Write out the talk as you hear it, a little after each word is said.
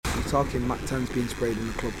You're talking Mac 10s being sprayed in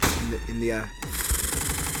the club, in the air.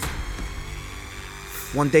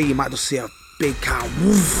 One day you might just see a big car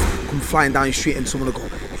woof, come flying down your street and someone will go,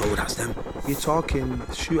 oh, that's them. You're talking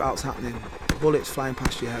shootouts happening, bullets flying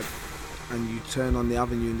past your head, and you turn on the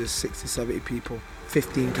avenue and there's 60, 70 people,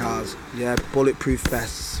 15 cars, yeah, bulletproof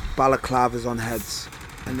vests, balaclavas on heads,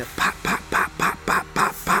 and they're pop, pop, pop, pop, pop,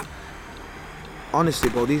 pop, pop. Honestly,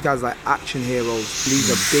 bro, these guys are like action heroes.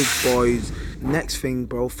 These are big boys. Next thing,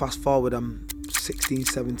 bro, fast forward, I'm 16,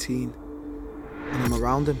 17, and I'm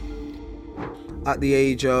around them. At the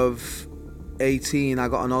age of 18, I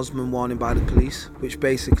got an Osman warning by the police, which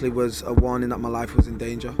basically was a warning that my life was in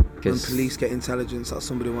danger. When police get intelligence that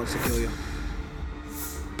somebody wants to kill you.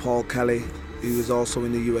 Paul Kelly, who was also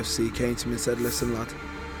in the UFC, came to me and said, listen, lad,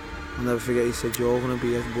 I'll never forget, he said, you're going to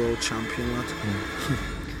be a world champion, lad.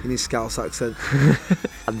 In his Scouse accent.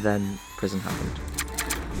 And then prison happened.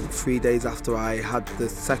 3 days after I had the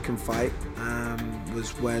second fight was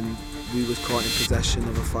when we was caught in possession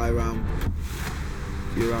of a firearm.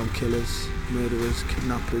 You're around killers, murderers,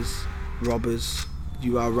 kidnappers, robbers.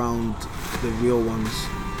 You are around the real ones.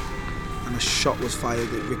 And a shot was fired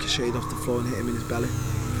that ricocheted off the floor and hit him in his belly.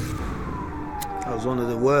 That was one of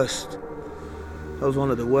the worst. That was one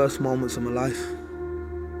of the worst moments of my life.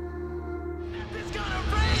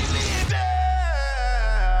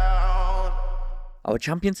 Our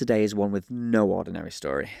champion today is one with no ordinary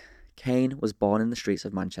story. Kane was born in the streets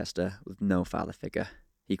of Manchester with no father figure.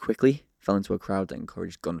 He quickly fell into a crowd that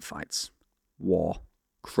encouraged gunfights, war,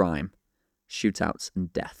 crime, shootouts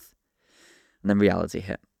and death. And then reality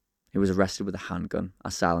hit. He was arrested with a handgun,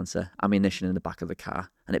 a silencer, ammunition in the back of the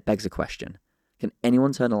car, and it begs a question. Can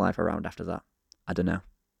anyone turn a life around after that? I don't know,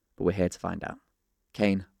 but we're here to find out.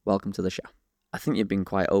 Kane, welcome to the show. I think you've been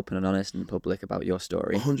quite open and honest in public about your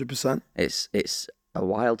story. 100%. It's a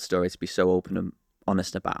wild story to be so open and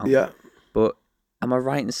honest about. Yeah. But am I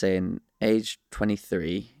right in saying, age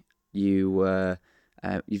 23, you've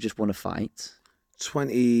just won a fight?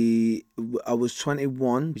 20. I was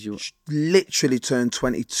 21. Literally turned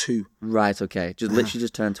 22. Right. Okay. Literally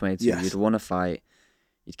just turned 22. Yes. You'd won a fight.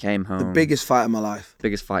 You came home. The biggest fight of my life.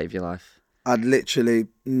 Biggest fight of your life. I'd literally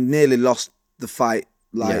nearly lost the fight.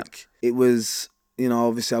 It was,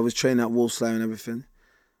 obviously I was training at Wolf Slayer and everything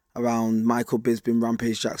around Michael Bisping,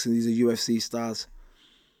 Rampage Jackson. These are UFC stars.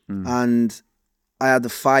 And I had a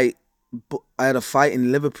fight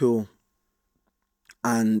in Liverpool,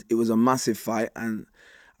 and it was a massive fight, and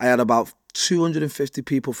I had about 250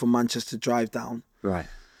 people from Manchester drive down. Right.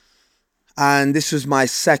 And this was my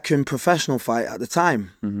second professional fight at the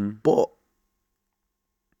time. Mm-hmm. But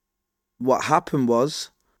what happened was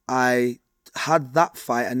I had that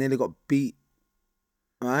fight, I nearly got beat.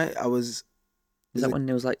 Right? Is that when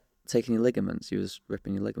it was like taking your ligaments? You was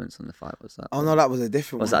ripping your ligaments in the fight, was that? Oh, no, that was a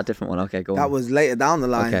different one. Was that a different one? Okay, go on. That was later down the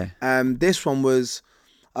line. Okay. This one was,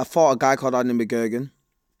 I fought a guy called Adnan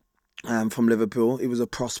McGurgan from Liverpool. He was a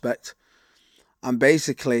prospect. And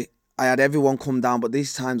basically, I had everyone come down, but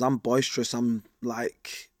these times I'm boisterous. I'm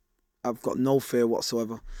like, I've got no fear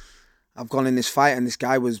whatsoever. I've gone in this fight and this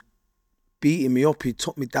guy was beating me up. He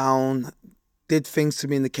took me down, did things to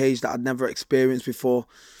me in the cage that I'd never experienced before.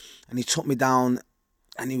 And he took me down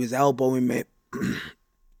and he was elbowing me.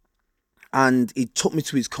 And he took me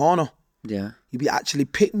to his corner. Yeah. He actually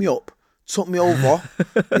picked me up, took me over,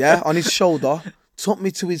 on his shoulder, took me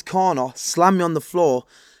to his corner, slammed me on the floor.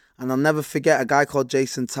 And I'll never forget a guy called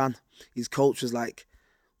Jason Tan. His coach was like,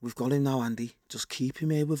 we've got him now, Andy. Just keep him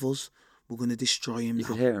here with us. We're going to destroy him now. You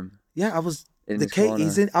could hear him? Yeah, I was...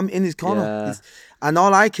 I'm in his corner. Yeah. And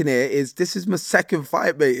all I can hear is, this is my second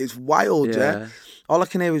fight, mate. It's wild, yeah? All I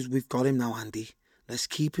can hear is, we've got him now, Andy. Let's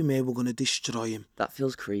keep him here. We're going to destroy him. That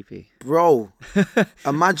feels creepy. Bro,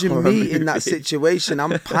 imagine me in that situation.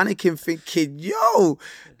 I'm panicking, thinking, yo,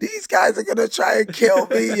 these guys are going to try and kill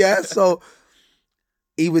me, yeah? So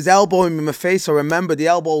he was elbowing me in my face. I remember the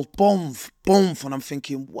elbows, boom, boom. And I'm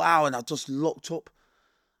thinking, wow. And I just looked up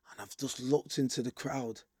and I've just looked into the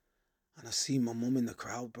crowd and I see my mum in the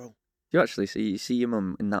crowd, bro. You actually see your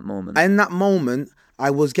mum in that moment? In that moment, I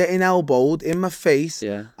was getting elbowed in my face,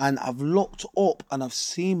 yeah. And I've looked up and I've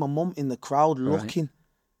seen my mum in the crowd looking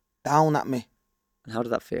down at me. And how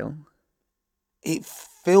did that feel? It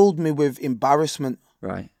filled me with embarrassment.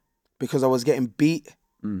 Right. Because I was getting beat.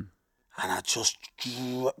 Mm. And I just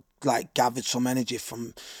gathered some energy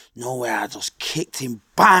from nowhere. I just kicked him,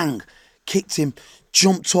 bang! Kicked him,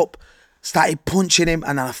 jumped up, started punching him,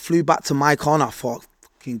 and then I flew back to my corner. I thought,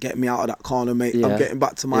 fucking get me out of that corner, mate. Yeah. I'm getting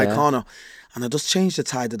back to my corner. And I just changed the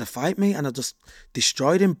tide of the fight, mate, and I just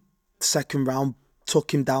destroyed him. Second round,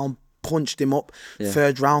 took him down, punched him up. Yeah.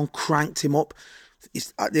 Third round, cranked him up.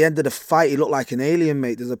 at the end of the fight, he looked like an alien,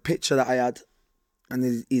 mate. There's a picture that I had,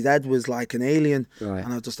 and his head was like an alien. Right.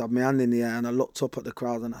 And I just had my hand in the air, and I looked up at the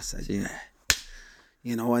crowd, and I said, yeah.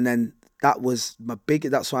 You know, and then that was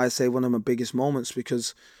that's why I say one of my biggest moments,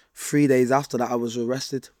 because 3 days after that, I was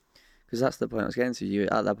arrested. Because that's the point I was getting to. You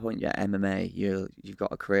at that point, you're MMA. You've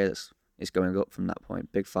got a career that's going up from that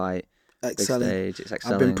point. Big fight, Excelling. Big stage. It's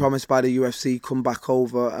excelling. I've been promised by the UFC come back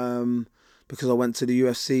over because I went to the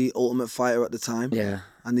UFC Ultimate Fighter at the time. Yeah.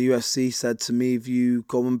 And the UFC said to me, if you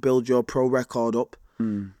go and build your pro record up,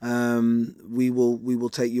 we will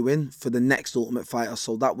take you in for the next Ultimate Fighter.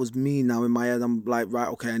 So that was me now in my head. I'm like, right,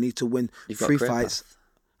 okay, I need to win 3 fights. Path.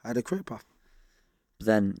 I had a career path. But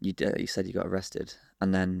then you said you got arrested,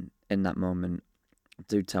 and then in that moment,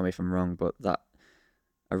 do tell me if I'm wrong, but that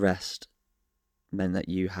arrest meant that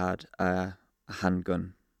you had a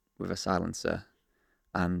handgun with a silencer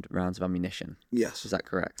and rounds of ammunition. Yes. Is that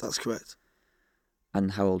correct? That's correct.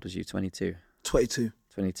 And how old was you? 22? 22.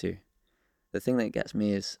 22. The thing that gets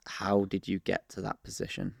me is, how did you get to that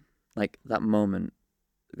position? Like, that moment,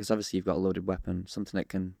 because obviously you've got a loaded weapon, something that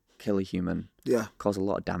can kill a human, cause a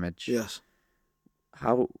lot of damage. Yes.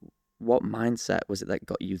 What mindset was it that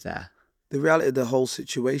got you there? The reality of the whole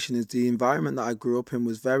situation is the environment that I grew up in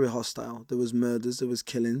was very hostile. There was murders, there was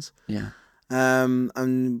killings. Yeah.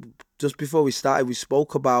 And just before we started, we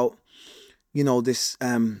spoke about, you know, this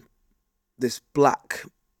black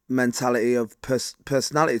mentality of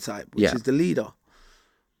personality type, which is the leader.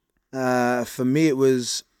 For me, it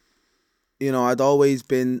was, you know, I'd always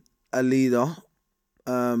been a leader.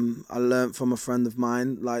 I learned from a friend of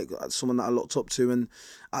mine, like someone that I looked up to, and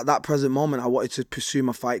at that present moment, I wanted to pursue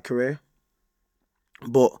my fight career.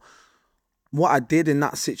 But what I did in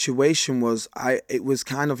that situation was, it was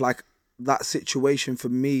kind of like that situation for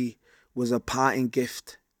me was a parting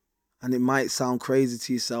gift. And it might sound crazy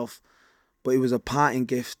to yourself, but it was a parting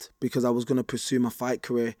gift because I was going to pursue my fight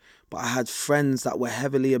career. But I had friends that were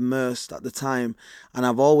heavily immersed at the time. And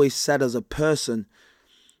I've always said as a person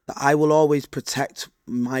that I will always protect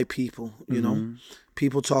my people, you know.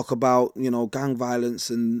 People talk about, you know, gang violence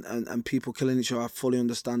and people killing each other. I fully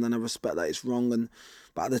understand and I respect that it's wrong.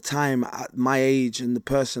 But at the time, at my age and the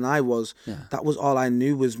person I was, that was all I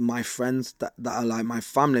knew was my friends that are like my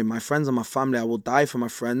family. My friends are my family. I will die for my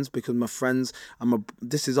friends because my friends,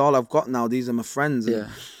 this is all I've got now. These are my friends. Yeah.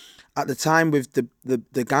 At the time with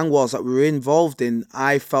the gang wars that we were involved in,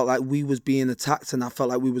 I felt like we was being attacked and I felt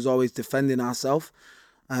like we was always defending ourselves.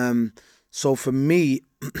 So for me,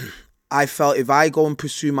 I felt if I go and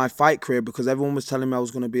pursue my fight career, because everyone was telling me I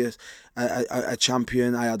was going to be a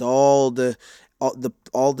champion, I had all the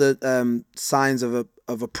signs of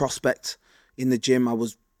a prospect in the gym. I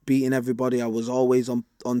was beating everybody. I was always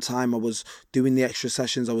on time. I was doing the extra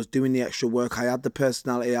sessions. I was doing the extra work. I had the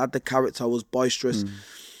personality. I had the character. I was boisterous.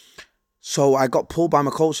 So I got pulled by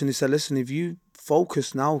my coach and he said, listen, if you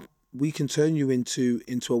focus now, we can turn you into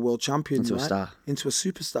a world champion. Into a star. Into a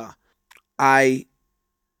superstar. I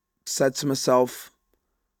said to myself,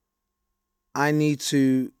 I need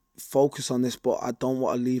to focus on this, but I don't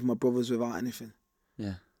want to leave my brothers without anything.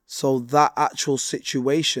 Yeah. So that actual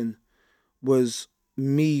situation was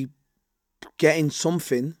me getting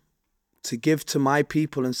something to give to my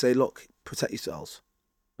people and say, look, protect yourselves.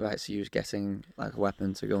 Right, so you was getting like a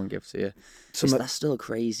weapon to go and give to you. That's still a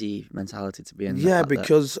crazy mentality to be in. Yeah,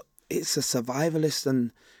 because it's a survivalist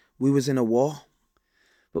and we was in a war.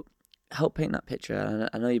 But help paint that picture.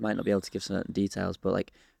 I know you might not be able to give certain details, but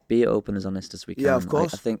like be open as honest as we can. Yeah, of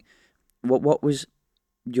course. Like, I think, what was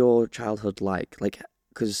your childhood like? Like,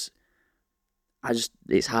 because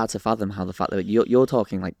it's hard to fathom how the fact that you're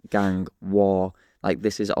talking like gang, war, like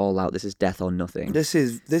this is all out, this is death or nothing. This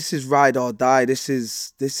is ride or die. This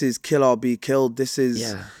is kill or be killed. This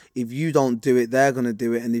is, if you don't do it, they're going to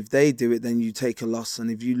do it. And if they do it, then you take a loss.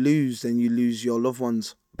 And if you lose, then you lose your loved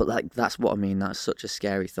ones. But like, that's what I mean. That's such a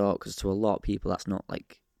scary thought because to a lot of people, that's not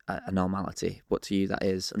like a normality. But to you, that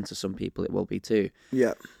is. And to some people, it will be too.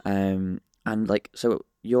 Yeah. And like, so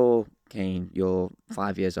you're Kane, you're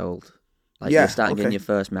 5 years old. Like you're starting in your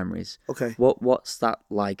first memories. Okay. What's that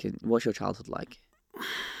like? What's your childhood like?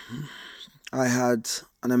 I had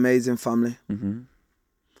an amazing family.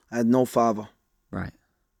 I had no father. Right.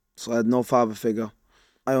 So I had no father figure.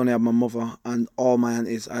 I only had my mother and all my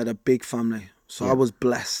aunties. I had a big family. So I was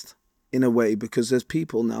blessed in a way because there's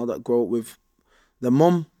people now that grow up with the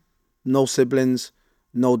mum, no siblings,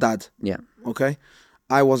 no dad. Yeah. Okay.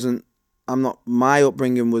 My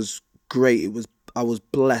upbringing was great. I was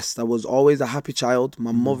blessed. I was always a happy child.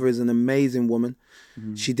 My mother is an amazing woman.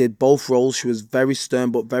 She did both roles. She was very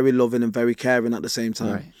stern but very loving and very caring at the same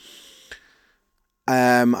time. Right.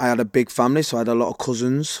 I had a big family, so I had a lot of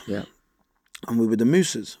cousins. Yeah. And we were the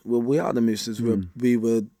Mousahs. Well, we are the Mousahs. We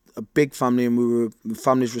were a big family, and we were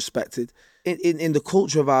families respected. In the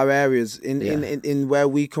culture of our areas, in where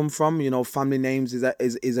we come from, family names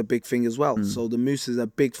is a big thing as well. So the Mousahs are a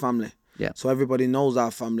big family. Yeah. So everybody knows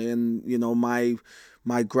our family, and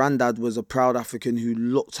my granddad was a proud African who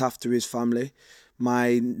looked after his family.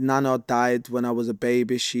 My nana died when I was a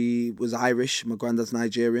baby. She was Irish. My granddad's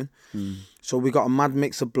Nigerian. So we got a mad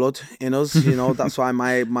mix of blood in us. That's why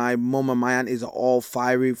my mum and my aunties are all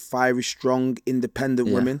fiery, strong, independent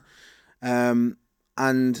women.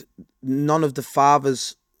 And none of the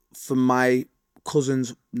fathers from my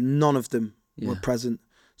cousins, none of them were present.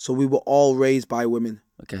 So we were all raised by women.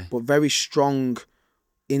 Okay. But very strong,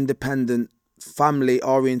 independent,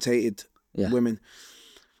 family-orientated women.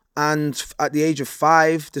 And at the age of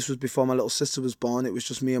 5, this was before my little sister was born, it was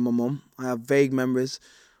just me and my mum. I have vague memories,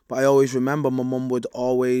 but I always remember my mum would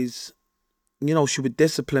always, she would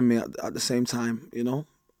discipline me at the same time, A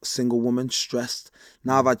single woman, stressed.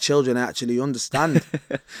 Now I've had children, I actually understand,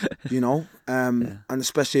 and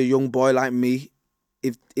especially a young boy like me.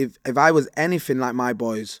 If I was anything like my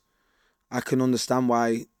boys, I can understand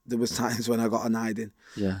why there was times when I got an hiding.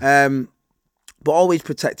 Yeah. But always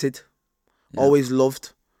protected, always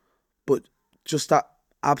loved. But just that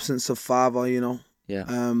absence of father, Yeah.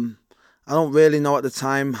 I don't really know at the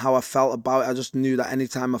time how I felt about it. I just knew that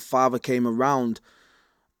anytime my father came around,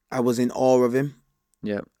 I was in awe of him,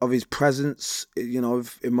 of his presence.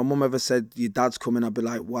 If my mum ever said, your dad's coming, I'd be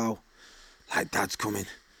like, wow, like dad's coming.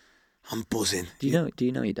 I'm buzzing. Do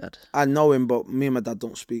you know your dad? I know him, but me and my dad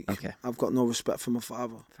don't speak. Okay. I've got no respect for my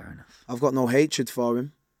father. Fair enough. I've got no hatred for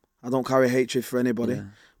him. I don't carry hatred for anybody. Yeah.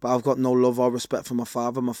 But I've got no love or respect for my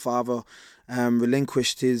father. My father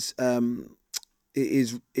relinquished his right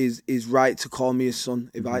to call me his son.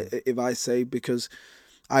 If I say, because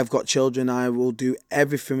I've got children, I will do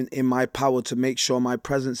everything in my power to make sure my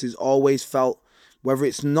presence is always felt. Whether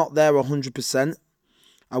it's not there 100%,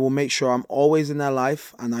 I will make sure I'm always in their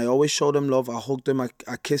life, and I always show them love. I hug them, I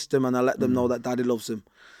kiss them, and I let them know that daddy loves them.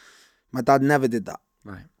 My dad never did that.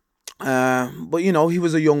 Right. But he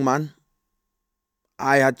was a young man.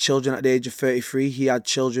 I had children at the age of 33. He had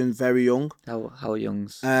children very young. How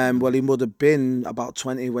young's? Well, he would have been about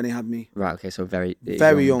 20 when he had me. Right. Okay. So very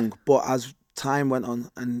young. But as time went on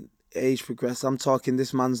and age progressed, I'm talking,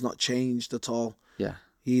 this man's not changed at all. Yeah.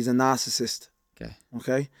 He's a narcissist.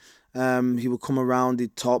 Okay. He would come around.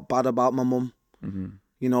 He'd talk bad about my mum.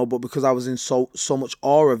 But because I was in so much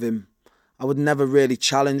awe of him, I would never really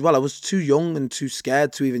challenge. Well, I was too young and too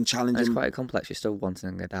scared to even challenge him. It's quite complex. You're still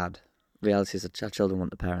wanting a dad. Reality is that children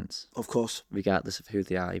want the parents. Of course. Regardless of who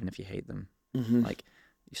they are, even if you hate them. Like,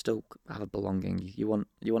 you still have a belonging. You want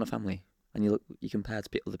a family. And you compare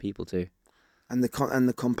to other people too. And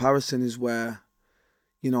the comparison is where,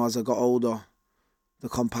 as I got older, the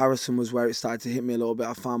comparison was where it started to hit me a little bit.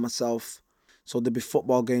 I found myself, so there'd be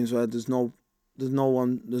football games where there's no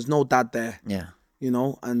dad there. Yeah.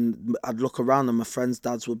 And I'd look around and my friends'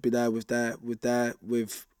 dads would be there with them.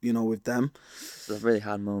 It's a really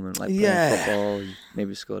hard moment, like playing football, you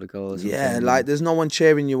maybe scored a goal or something. Yeah, like there's no one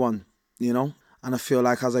cheering you on, And I feel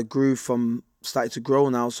like as I started to grow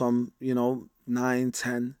now, so I'm, 9,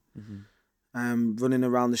 10, running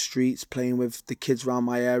around the streets, playing with the kids around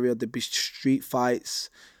my area. There'd be street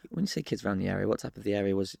fights. When you say kids around the area, what type of the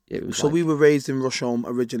area was it? So we were raised in Rusholme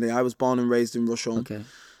originally. I was born and raised in Rusholme. Okay.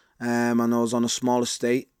 And I was on a small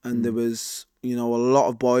estate, and there was, a lot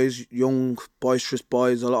of boys, young, boisterous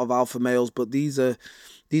boys, a lot of alpha males. But these are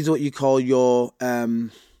what you call your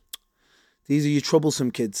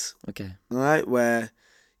troublesome kids. Okay. All right, where,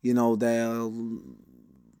 they'll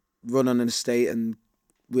run on an estate, and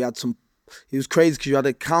we had some. It was crazy because you had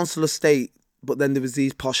a council estate, but then there was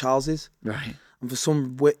these posh houses. Right. And for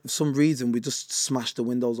some reason, we just smashed the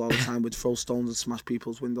windows all the time. We'd throw stones and smash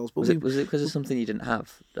people's windows. But was it because of something you didn't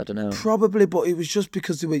have? I don't know. Probably, but it was just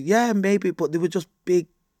because they were, maybe, but they were just big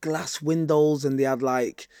glass windows, and they had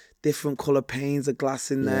like different colour panes of glass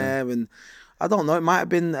in there. And I don't know, it might have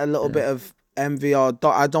been a little bit of envy, or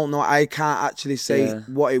I don't know. I can't actually say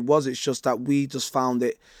what it was. It's just that we just found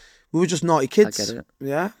it. We were just naughty kids. I get it.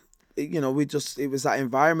 Yeah. It was that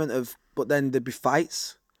environment of, but then there'd be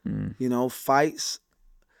fights. Fights,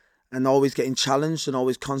 and always getting challenged and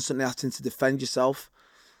always constantly having to defend yourself.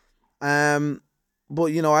 But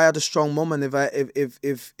I had a strong mum, and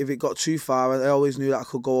if it got too far, I always knew that I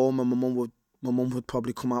could go home, and my mum would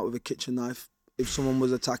probably come out with a kitchen knife if someone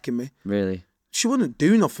was attacking me. Really? She wouldn't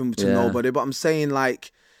do nothing to nobody, but I'm saying,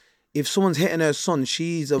 like, if someone's hitting her son,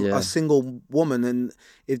 she's a single woman, and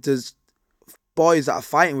if there's boys that are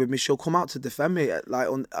fighting with me, she'll come out to defend me at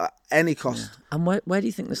any cost. Yeah. And where do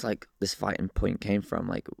you think this fighting point came from?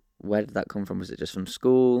 Like, where did that come from? Was it just from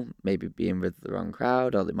school? Maybe being with the wrong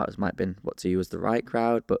crowd, or it might have been what to you was the right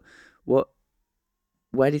crowd. But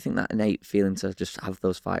where do you think that innate feeling to just have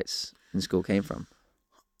those fights in school came from?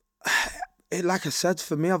 Like I said,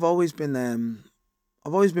 for me, I've always been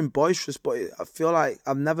boisterous, but I feel like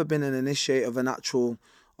I've never been an initiator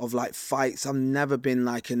of like fights. I've never been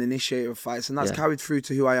like an initiator of fights, and that's carried through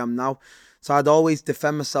to who I am now. So I'd always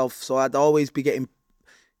defend myself. So I'd always be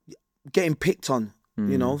getting picked on,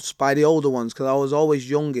 you know, by the older ones, because I was always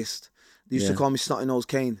youngest. They used to call me Snotty-Nosed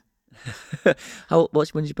Kane.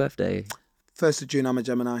 When's your birthday? 1st of June, I'm a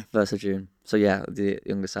Gemini. 1st of June. So yeah, the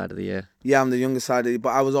younger side of the year. Yeah, I'm the younger side of the, but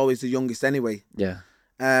I was always the youngest anyway. Yeah.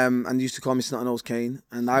 And they used to call me Snotty-Nosed Kane,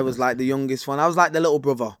 and I was like the youngest one. I was like the little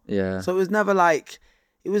brother. Yeah. So it was never like,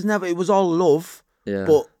 it was all love. Yeah.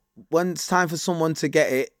 But when it's time for someone to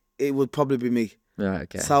get it, it would probably be me. Right,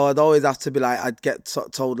 okay. So I'd always have to be like, I'd get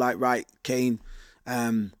told like, right, Kane,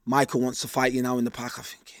 Michael wants to fight you now in the park. I'm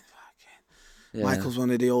thinking, yeah. Michael's one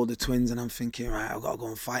of the older twins, and I'm thinking, right, I've got to go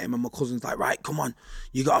and fight him. And my cousin's like, right, come on,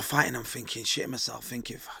 you got to fight. And I'm thinking, shit myself,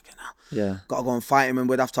 thinking, fucking hell. Yeah. Got to go and fight him, and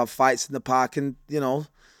we'd have to have fights in the park. And, you know,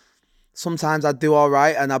 sometimes I'd do all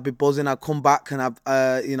right, and I'd be buzzing. I'd come back, and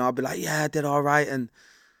I'd be like, yeah, I did all right. And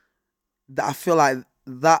I feel like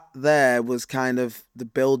that there was kind of the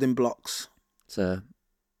building blocks. So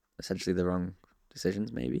essentially the wrong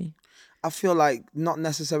decisions, maybe? I feel like not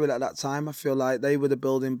necessarily at that time. I feel like they were the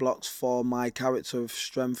building blocks for my character of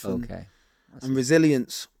strength and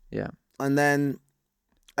resilience. Yeah. And then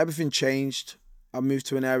everything changed. I moved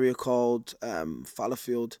to an area called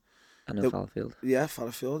Fallowfield. I know Fallowfield. Yeah,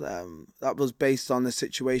 Fallowfield. That was based on a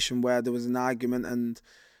situation where there was an argument, and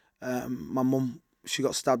my mum, she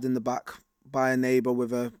got stabbed in the back by a neighbour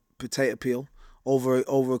with a potato peel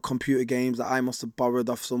over computer games that I must have borrowed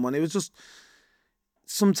off someone. It was just,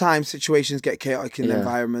 sometimes situations get chaotic in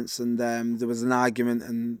environments, and there was an argument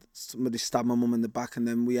and somebody stabbed my mum in the back, and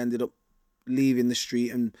then we ended up leaving the street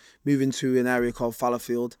and moving to an area called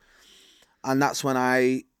Fallowfield. And that's when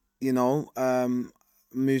I,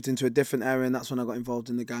 moved into a different area, and that's when I got involved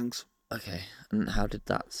in the gangs. Okay, and how did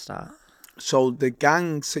that start? So the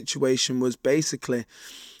gang situation was basically,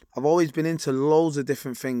 I've always been into loads of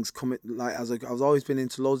different things. I've always been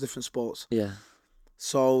into loads of different sports. Yeah.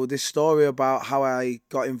 So this story about how I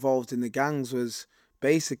got involved in the gangs was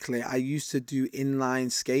basically, I used to do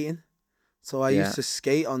inline skating. So I used to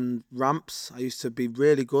skate on ramps. I used to be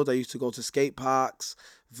really good. I used to go to skate parks,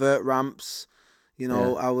 vert ramps.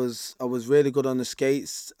 I was really good on the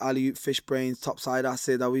skates, alley-oop, fish brains, topside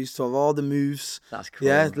acid. I used to have all the moves. That's cool.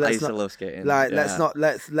 Yeah, I used to love skating.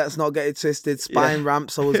 Let's not get it twisted. Spine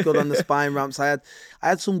ramps. I was good on the spine ramps. I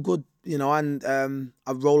had some good, and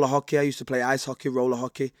roller hockey. I used to play ice hockey, roller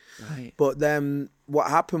hockey. Right. But then what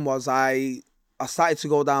happened was I started to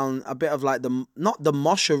go down a bit of like not the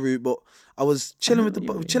mosher route, but I was chilling with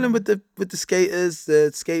the skaters,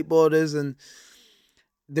 the skateboarders, and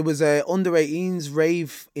there was a under 18s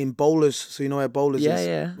rave in Bowlers. So you know where Bowlers is?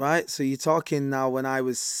 Yeah. Right? So you're talking now when I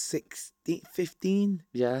was 15?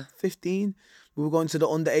 Yeah. 15. We were going to the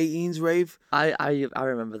under 18s rave. I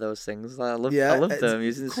remember those things. I loved them. You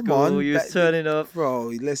was in school, you was turning up.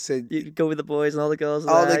 Bro, listen. You'd go with the boys and all the girls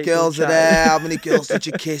are there. All the girls are there. How many girls did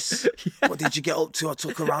you kiss? What did you get up to? I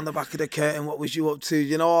took her around the back of the curtain. What was you up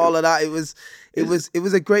to? All of that. It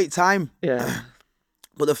was a great time. Yeah.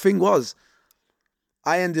 But the thing was,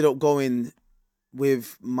 I ended up going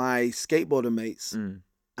with my skateboarder mates,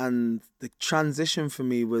 and the transition for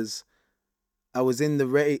me was, I was in the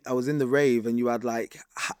rave, and you had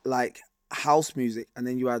like house music, and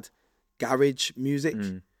then you had garage music,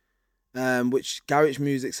 which garage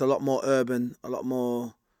music's a lot more urban, a lot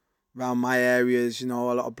more around my areas. A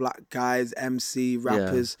lot of black guys, MC,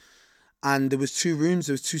 rappers, and there was two rooms.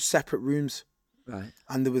 There was two separate rooms, right?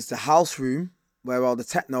 And there was the house room where all the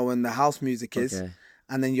techno and the house music is.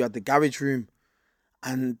 And then you had the garage room,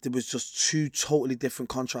 and there was just two totally different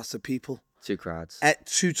contrasts of people. Two crowds.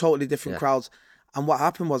 Two totally different crowds. And what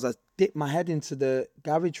happened was I dipped my head into the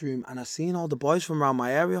garage room, and I seen all the boys from around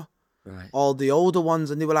my area. Right. All the older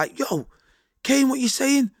ones, and they were like, yo, Kane, what you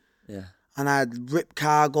saying? Yeah. And I had ripped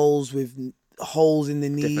cargos with holes in the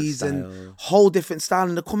knees and whole different style.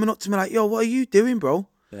 And they're coming up to me like, yo, what are you doing, bro?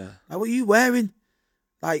 Yeah. Like, what are you wearing?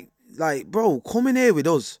 Like, bro, come in here with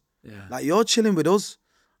us. Yeah. Like, you're chilling with us.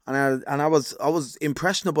 And I was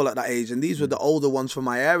impressionable at that age, and these were the older ones from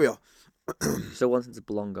my area. So wanting to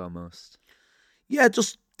belong almost. Yeah,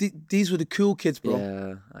 just these were the cool kids, bro.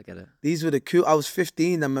 Yeah, I get it. These were the cool. I was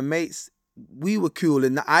 15, and my mates we were cool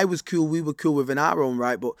and I was cool, we were cool within our own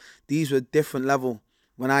right, but these were different level.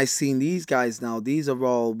 When I seen these guys now, these are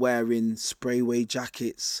all wearing sprayway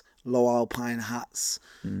jackets, low alpine hats,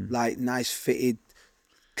 like nice fitted,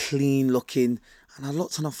 clean looking. And I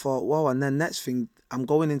looked and I thought, whoa. And then next thing, I'm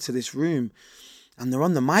going into this room and they're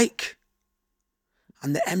on the mic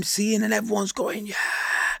and they're MCing and everyone's going, yeah.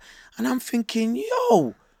 And I'm thinking,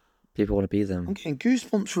 yo. People want to be them. I'm getting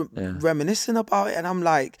goosebumps reminiscing about it. And I'm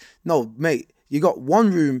like, no, mate, you got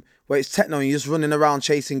one room where it's techno and you're just running around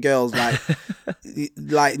chasing girls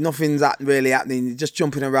like nothing's really happening. You're just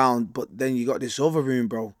jumping around. But then you got this other room,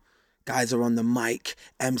 bro. Guys are on the mic,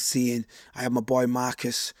 MCing. I have my boy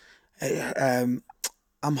Marcus. I'm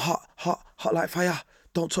hot like fire.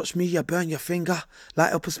 Don't touch me, you burn your finger.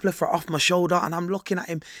 Light up a spliff right off my shoulder. And I'm looking at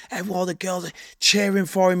him. All the girls are cheering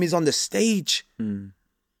for him. He's on the stage.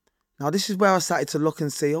 Now, this is where I started to look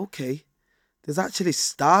and say, okay, there's actually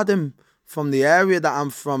stardom from the area that I'm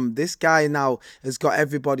from. This guy now has got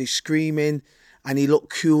everybody screaming and he looked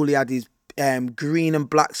cool. He had his green and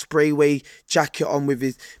black sprayway jacket on with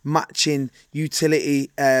his matching utility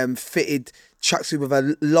fitted tracksuit with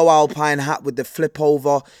a low alpine hat with the flip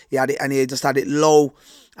over. He had it and he just had it low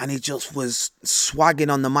and he just was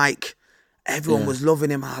swagging on the mic. Everyone was loving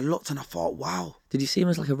him and I looked and I thought, wow. Did you see him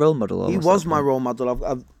as like a role model? He was my role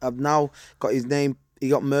model. I've now got his name. He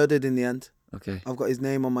got murdered in the end. Okay. I've got his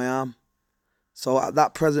name on my arm. So at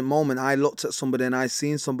that present moment, I looked at somebody and I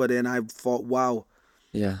seen somebody and I thought, wow,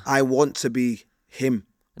 I want to be him.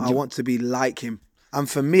 I want to be like him. And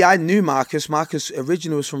for me, I knew Marcus. Marcus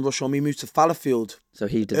originally was from Rusholme. He moved to Fallowfield. So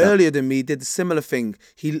he did earlier than me. Did a similar thing.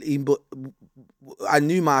 But I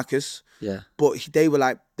knew Marcus. Yeah. But they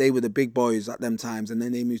were the big boys at them times, and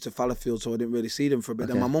then they moved to Fallowfield, so I didn't really see them for a bit.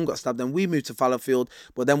 Okay. Then my mum got stabbed, and we moved to Fallowfield.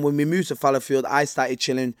 But then when we moved to Fallowfield, I started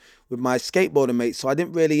chilling with my skateboarding mates, so I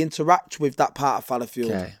didn't really interact with that part of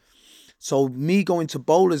Fallowfield. Okay. So me going to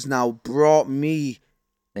Bowlers now brought me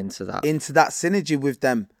into that synergy with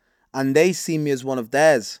them, and they see me as one of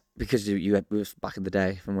theirs. Because you was back in the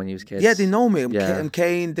day from when you was kids. Yeah, they know me. I'm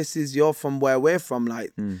Kane. You're from where we're from,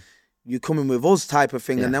 like. You coming with us type of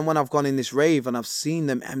thing. Yeah. And then when I've gone in this rave and I've seen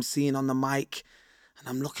them MCing on the mic and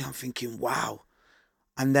I'm looking, I'm thinking, wow.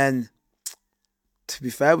 And then, to be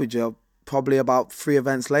fair with you, probably about 3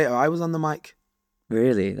 events later, I was on the mic.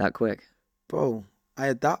 Really? That quick? Bro, I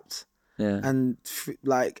adapt. Yeah. And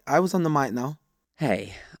I was on the mic now.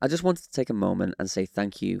 Hey, I just wanted to take a moment and say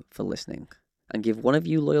thank you for listening and give one of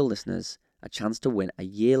you loyal listeners a chance to win a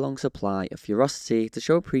year-long supply of Furosity to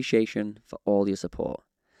show appreciation for all your support.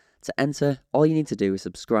 To enter, all you need to do is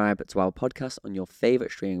subscribe to our podcast on your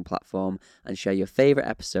favourite streaming platform and share your favourite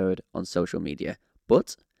episode on social media.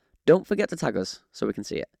 But don't forget to tag us so we can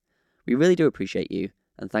see it. We really do appreciate you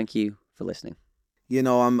and thank you for listening. You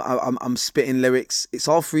know, I'm spitting lyrics. It's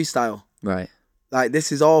all freestyle. Right. Like,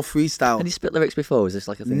 this is all freestyle. Had you spit lyrics before? Was this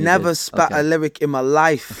like a thing? Never spat a lyric in my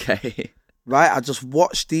life. Okay. Right? I just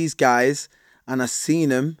watched these guys and I seen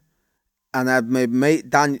them. And I had my mate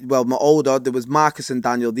Daniel, my older, there was Marcus and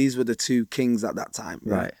Daniel. These were the 2 kings at that time.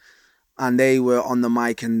 Right. And they were on the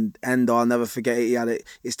mic and Endo, I'll never forget it. He had it.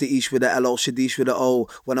 It's the Ish with the L-O, Shadish with the O.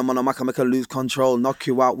 When I'm on the mic, I make her lose control, knock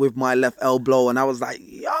you out with my left elbow. And I was like,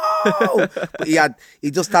 yo! But he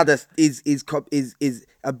just had his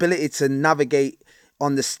ability to navigate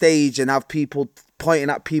on the stage and have people pointing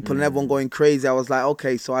at people and everyone going crazy. I was like,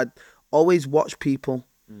 okay, so I'd always watch people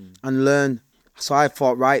and learn. So I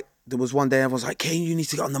thought, right, there was one day everyone was like, Kane, you need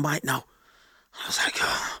to get on the mic now. I was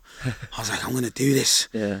like, I'm going to do this.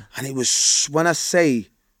 Yeah. And it was, when I say,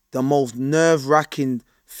 the most nerve-wracking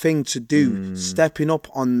thing to do, stepping up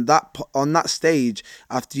on that stage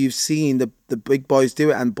after you've seen the big boys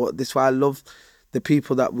do it. But this is why I love the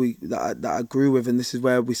people that I grew with, and this is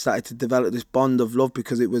where we started to develop this bond of love,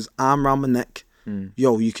 because it was arm around my neck.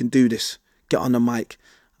 Yo, you can do this. Get on the mic.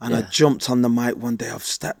 And I jumped on the mic one day. I've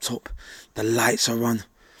stepped up. The lights are on.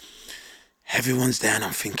 Everyone's there and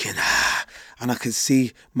I'm thinking, and I can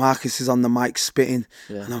see Marcus is on the mic spitting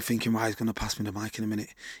and I'm thinking, wow, he's going to pass me the mic in a minute.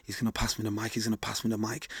 He's going to pass me the mic. And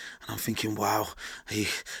I'm thinking, wow,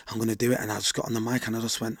 I'm going to do it. And I just got on the mic and I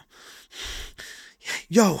just went,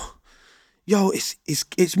 yo, it's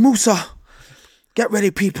Mousah. Get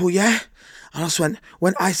ready, people, yeah? And I just went,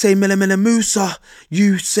 when I say Milla Mousah,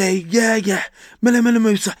 you say, yeah, Milla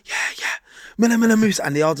Mousah, yeah. Milla Mousah,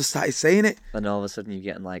 and they all just started saying it. And all of a sudden you're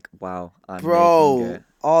getting like, wow, I'm bro, making it.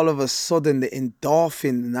 All of a sudden the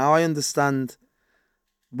endorphin, now I understand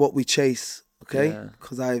what we chase, okay?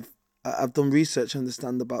 Because I've done research, I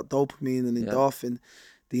understand about dopamine and endorphin.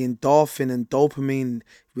 The endorphin and dopamine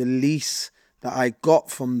release that I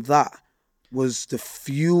got from that was the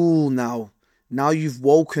fuel now. Now you've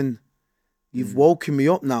woken me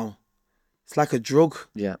up now. It's like a drug.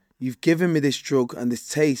 Yeah. You've given me this drug and this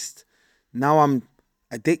taste. Now I'm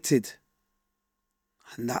addicted.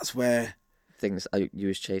 And that's where... Things you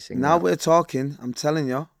was chasing. Now we're talking, I'm telling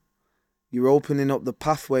you. You're opening up the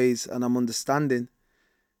pathways and I'm understanding.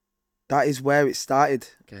 That is where it started.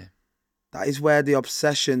 Okay. That is where the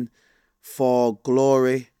obsession for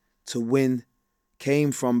glory, to win,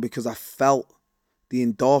 came from, because I felt the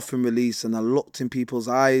endorphin release and I looked in people's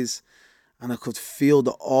eyes and I could feel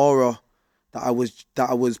the aura that I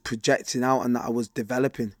was projecting out and that I was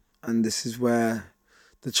developing. And this is where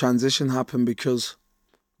the transition happened, because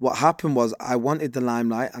what happened was I wanted the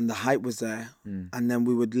limelight and the hype was there, and then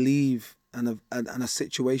we would leave and a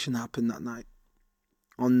situation happened that night.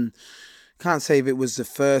 Can't say if it was the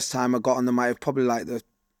first time I got on the mic, probably like the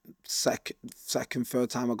second, third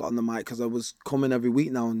time I got on the mic, because I was coming every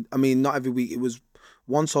week now. And I mean, not every week, it was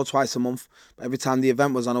once or twice a month. But every time the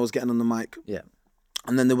event was on, I was getting on the mic. Yeah.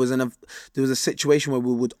 And then there was a situation where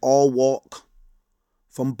we would all walk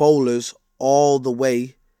from Bowlers all the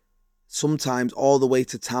way, sometimes all the way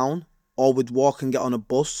to town, or we'd walk and get on a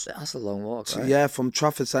bus. That's a long walk, right? Yeah, from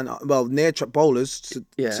Trafford Centre, well, near Bowlers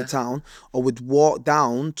to town, or we'd walk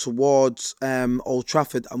down towards Old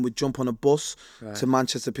Trafford and we'd jump on a bus to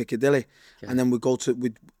Manchester Piccadilly. Okay. And then we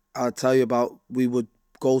would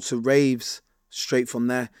go to raves straight from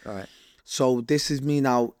there. Right. So this is me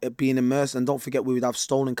now being immersed, and don't forget we would have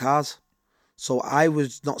stolen cars. So I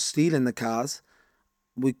was not stealing the cars.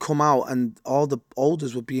 We'd come out and all the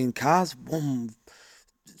olders would be in cars. Boom.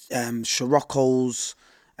 Scirocco's,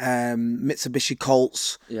 Mitsubishi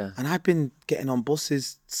Colts. Yeah. And I've been getting on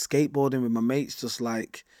buses, skateboarding with my mates, just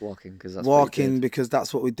like... Walking, because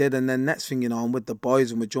that's what we did. And then next thing you know, I'm with the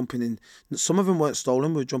boys and we're jumping in. Some of them weren't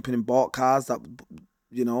stolen. We were jumping in bought cars that,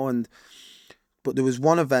 but there was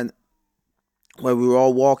one event where we were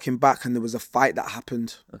all walking back and there was a fight that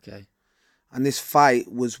happened. Okay. And this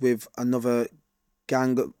fight was with another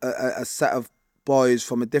gang, a set of boys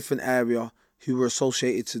from a different area who were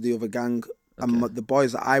associated to the other gang. Okay. And the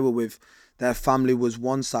boys that I were with, their family was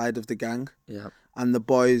one side of the gang. Yeah. And the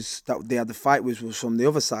boys that they had the fight with was from the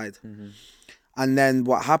other side. Mm-hmm. And then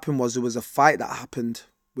what happened was there was a fight that happened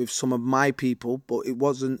with some of my people, but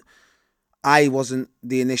I wasn't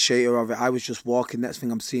the initiator of it. I was just walking. Next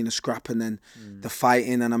thing I'm seeing a scrap and then the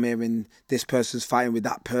fighting, and I'm hearing this person's fighting with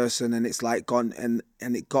that person, and it's like gone, and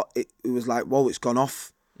it was like, whoa, it's gone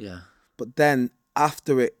off. Yeah. But then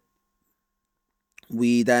after it,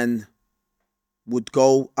 we then would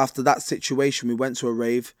go, after that situation, we went to a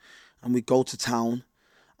rave and we'd go to town,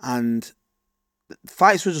 and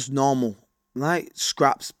fights were just normal. Like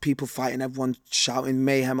scraps, people fighting, everyone shouting,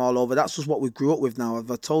 mayhem all over. That's just what we grew up with now.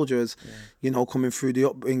 As I told you, coming through the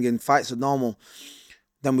upbringing, fights are normal.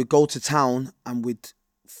 Then we'd go to town and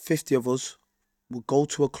 50 of us would go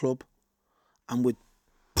to a club and we'd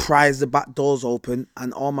prise the back doors open,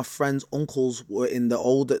 and all my friends' uncles were in the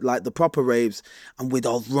old, like the proper raves, and we'd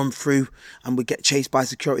all run through and we'd get chased by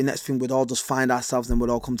security. Next thing, we'd all just find ourselves and we'd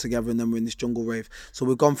all come together, and then we're in this jungle rave. So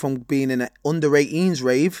we've gone from being in an under 18s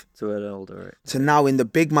rave to an older to now in the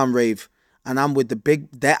big man rave, and I'm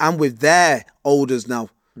with their olders now.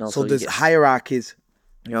 So there's hierarchies.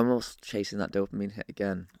 You're almost chasing that dopamine hit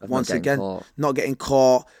again. Once again, not getting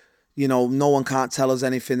caught. No one can't tell us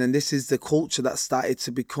anything. And this is the culture that started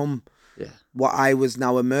to become what I was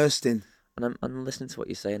now immersed in. And I'm listening to what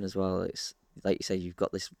you're saying as well. It's like you say, you've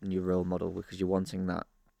got this new role model because you're wanting that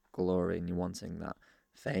glory and you're wanting that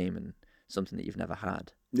fame and something that you've never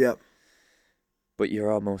had. Yeah. But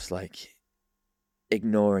you're almost like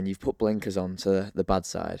ignoring, you've put blinkers on to the bad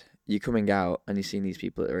side. You're coming out and you're seeing these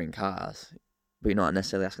people that are in cars, but you're not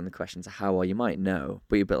necessarily asking the questions of how, or you might know,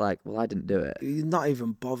 but you're a bit like, well, I didn't do it. You're not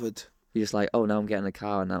even bothered. You're just like, oh, now I'm getting a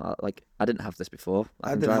car, and now, I didn't have this before.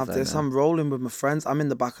 I didn't have this. Now. I'm rolling with my friends. I'm in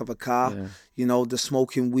the back of a car. Yeah. They're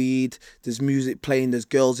smoking weed. There's music playing. There's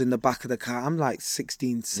girls in the back of the car. I'm like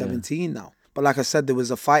 16, 17 now. But like I said, there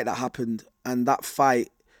was a fight that happened, and that fight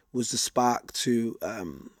was the spark to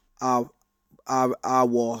our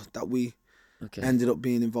war that we ended up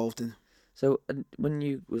being involved in. So when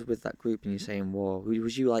you was with that group and you're saying war,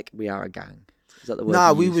 was you like, we are a gang? Is that the word?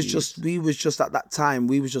 Nah, we was just at that time.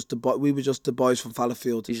 We were just the boys from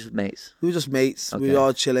Fallowfield. You just mates. We were just mates. Okay. We were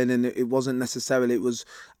all chilling, and it wasn't necessarily. It was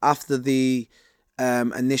after the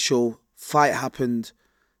initial fight happened.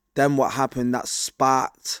 Then what happened that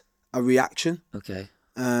sparked a reaction. Okay.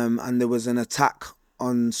 And there was an attack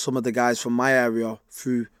on some of the guys from my area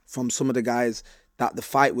from some of the guys that the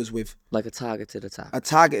fight was with. Like a targeted attack? A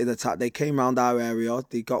targeted attack. They came around our area.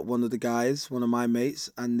 They got one of the guys, one of my mates,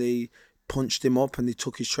 and they punched him up and they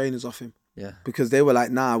took his trainers off him. Yeah. Because they were like,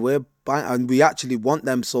 nah, and we actually want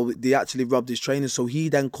them, so they actually robbed his trainers. So he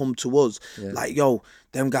then come to us like, yo,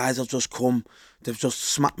 them guys have just come, they've just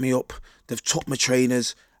smacked me up, they've took my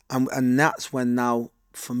trainers, and that's when now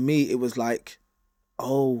for me it was like,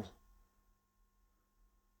 oh,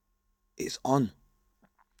 it's on.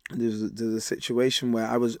 There's a situation where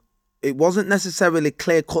it wasn't necessarily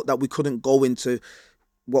clear cut that we couldn't go into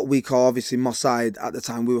what we call obviously Mossad at the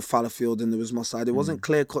time. We were Fallowfield and there was Mossad. It wasn't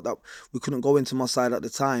clear cut that we couldn't go into Mossad at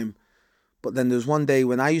the time. But then there was one day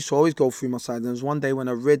when I used to always go through Mossad, and there was one day when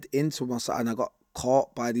I rid into Mossad and I got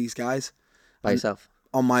caught by these guys. By yourself?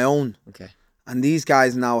 On my own. Okay. And these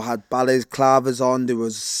guys now had ballets, clavers on. There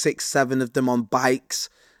was 6, 7 of them on bikes,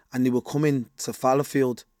 and they were coming to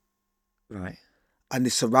Fallowfield. Right. And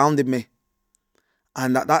they surrounded me.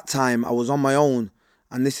 And at that time, I was on my own.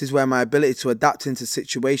 And this is where my ability to adapt into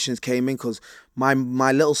situations came in, because my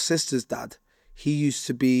little sister's dad, he used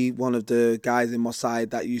to be one of the guys in Mossad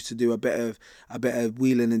that used to do a bit of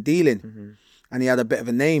wheeling and dealing, and he had a bit of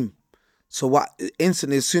a name. So what?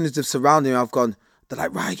 Instantly, as soon as they've surrounded me, I've gone. They're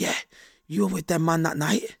like, right, yeah, you were with them man that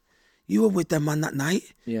night. You were with them man that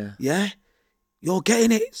night. Yeah. Yeah, you're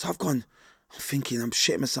getting it. So I've gone. I'm thinking, I'm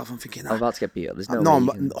shitting myself. I'm thinking, I'm about to get beat up. There's no I'm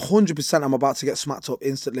way 100%. I'm about to get smacked up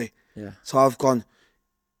instantly. Yeah. So I've gone.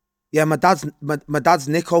 Yeah, my dad's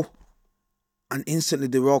Nico, and instantly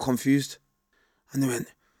they were all confused, and they went,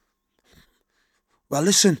 well,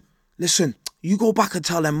 listen, you go back and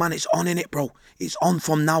tell them, man, it's on in it, bro. It's on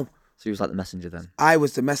from now. So he was like the messenger then? I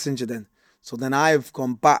was the messenger then. So then I've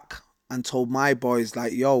gone back and told my boys,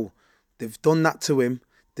 like, yo, they've done that to him.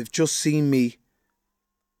 They've just seen me,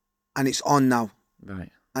 and it's on now. Right.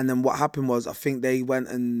 And then what happened was, I think they went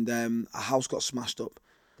and a house got smashed up.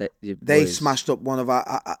 They smashed up one of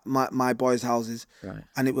my boys' houses, right?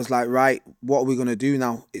 And it was like, right, what are we gonna do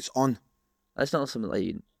now? It's on. That's not something like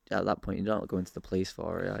you at that point. You don't go into the police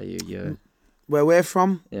for it, are you? You're... Where we're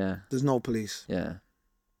from, yeah, there's no police. Yeah,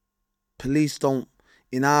 police don't.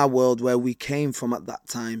 In our world where we came from at that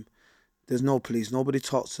time, there's no police. Nobody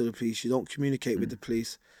talks to the police. You don't communicate with the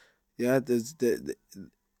police. Yeah,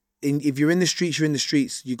 if you're in the streets, you're in the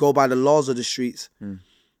streets. You go by the laws of the streets.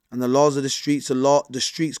 And the laws of the streets, the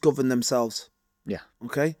streets govern themselves. Yeah.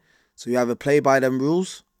 Okay? So you either play by them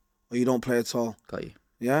rules or you don't play at all. Got you.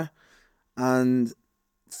 Yeah? And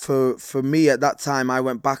for me at that time, I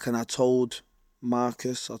went back and I told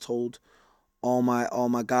Marcus, I told all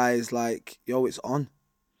my guys, like, yo, it's on.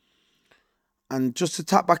 And just to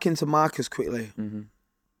tap back into Marcus quickly,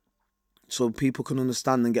 so people can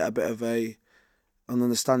understand and get a bit of an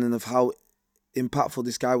understanding of how impactful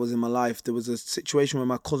this guy was in my life. There was a situation where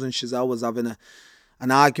my cousin Chazelle was having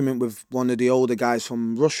an argument with one of the older guys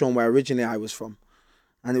from Russia, where originally I was from,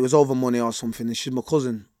 and it was over money or something, and she's my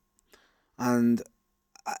cousin, and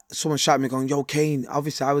someone shouted at me going, yo, Kane,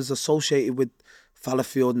 obviously I was associated with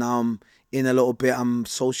Fallowfield. Now I'm in a little bit, I'm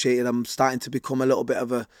associated, I'm starting to become a little bit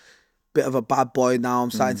of a bad boy now.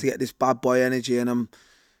 I'm starting to get this bad boy energy, and I'm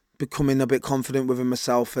becoming a bit confident within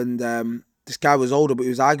myself. And this guy was older, but he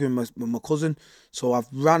was arguing with my cousin. So I've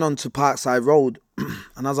ran onto Parkside Road,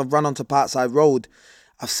 and as I've run onto Parkside Road,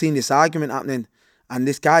 I've seen this argument happening, and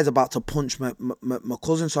this guy's about to punch my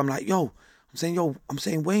cousin. So I'm like, I'm saying,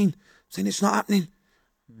 Wayne, I'm saying it's not happening.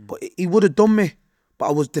 But he would have done me, but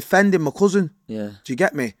I was defending my cousin. Yeah. Do you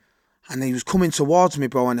get me? And he was coming towards me,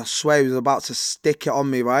 bro, and I swear he was about to stick it on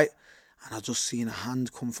me, right? And I just seen a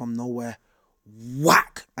hand come from nowhere,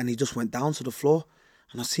 whack, and he just went down to the floor.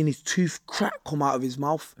 And I seen his tooth crack come out of his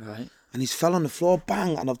mouth. Right. And he's fell on the floor,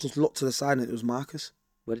 bang, and I've just looked to the side and it was Marcus.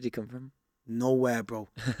 Where did he come from? Nowhere, bro.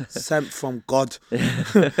 Sent from God. Do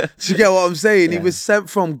you get what I'm saying? Yeah. He was sent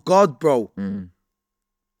from God, bro.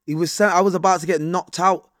 He was sent. I was about to get knocked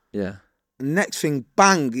out. Yeah. Next thing,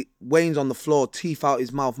 bang, Wayne's on the floor, teeth out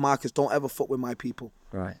his mouth. Marcus, don't ever fuck with my people.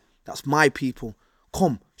 Right. That's my people.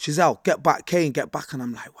 Come, Chazelle, get back. Kane, get back. And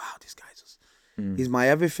I'm like, wow, this guy's just... He's my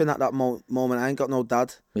everything at that moment. I ain't got no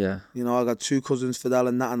dad. Yeah. You know, I got 2 cousins, Fidel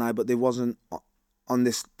and Nat and I, but they wasn't on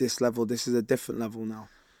this level. This is a different level now.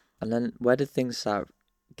 And then where did things start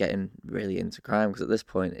getting really into crime? Because at this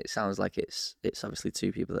point, it sounds like it's obviously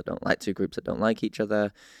two groups that don't like each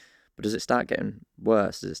other. But does it start getting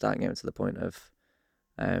worse? Does it start getting to the point of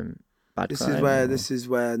bad crime? This is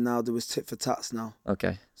where now there was tit for tats now.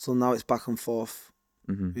 Okay. So now it's back and forth.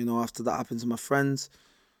 You know, after that happened to my friends,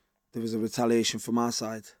 there was a retaliation from our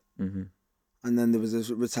side. And then there was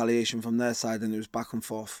a retaliation from their side, and it was back and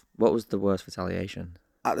forth. What was the worst retaliation?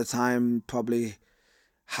 At the time, probably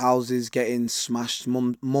houses getting smashed,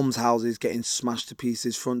 mum's houses getting smashed to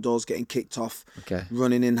pieces, front doors getting kicked off, Okay.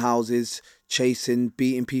 running in houses, chasing,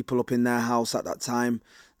 beating people up in their house at that time.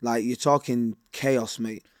 Like, you're talking chaos,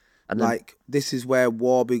 mate. And then, Like, this is where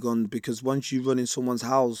war begun, because once you run in someone's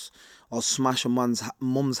house or smash a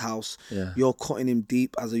mum's house, yeah. you're cutting him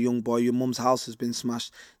deep as a young boy. Your mum's house has been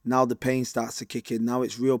smashed. Now the pain starts to kick in. Now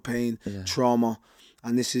it's real pain, Yeah. trauma.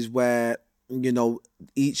 And this is where, you know,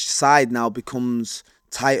 each side now becomes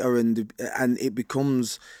tighter, and it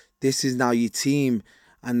becomes, this is now your team.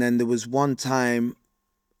 And then there was one time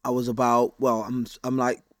I was about, well, I'm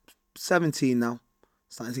like 17 now,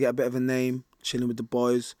 starting to get a bit of a name, chilling with the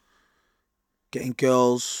boys, getting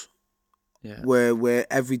girls, Yeah. where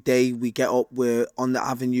every day we get up, we're on the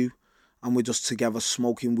avenue and we're just together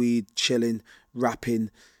smoking weed, chilling,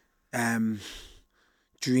 rapping,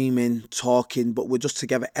 dreaming, talking, but we're just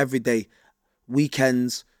together every day.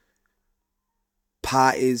 Weekends,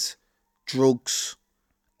 parties, drugs,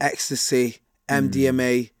 ecstasy,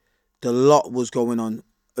 MDMA, the lot was going on.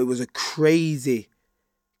 It was a crazy,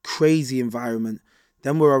 crazy environment.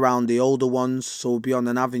 Then we're around the older ones, so we'll be on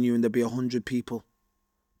an avenue and there'll be 100 people.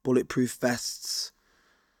 Bulletproof vests,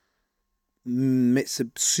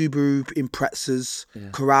 Subaru Imprezas,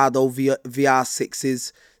 Corrado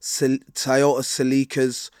VR6s, Toyota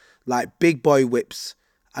Celicas, like big boy whips.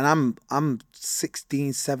 And I'm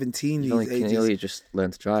 16, 17 these ages. You only just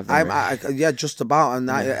learned to drive. Yeah, just about. And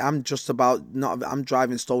I'm just about, I'm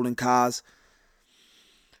driving stolen cars.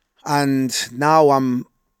 And now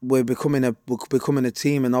we're becoming a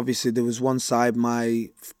team. And obviously there was one side, my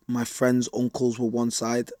friends' uncles were one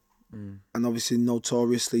side. And obviously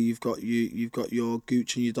notoriously you've got your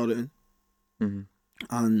Gooch and your Dodderton.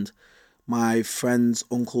 And my friends'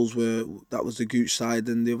 uncles that was the Gooch side,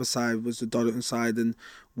 and the other side was the Dodderton side, and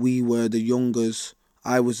we were the youngers.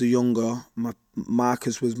 I was the younger,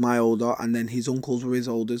 Marcus was my older, and then his uncles were his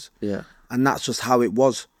olders. Yeah. And that's just how it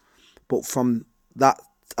was. But from that,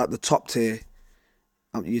 at the top tier,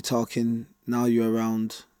 you're talking, you're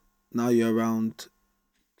around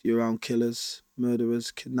killers,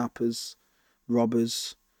 murderers, kidnappers,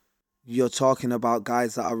 robbers. You're talking about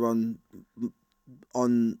guys that are on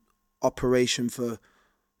operation for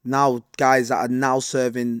now, guys that are now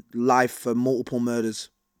serving life for multiple murders.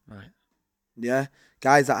 Right. Yeah?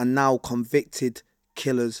 Guys that are now convicted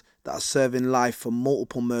killers that are serving life for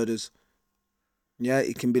multiple murders. Yeah,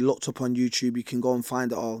 it can be looked up on YouTube. You can go and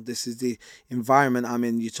find it all. This is the environment I'm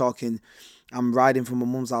in. You're talking, I'm riding from my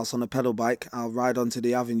mum's house on a pedal bike. I'll ride onto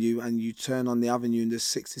the avenue and you turn on the avenue and there's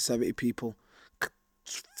 60, 70 people,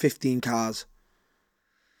 15 cars.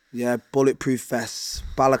 Yeah, bulletproof vests,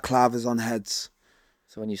 balaclavas on heads.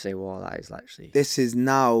 So when you say war, that is actually... This is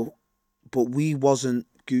now, but we wasn't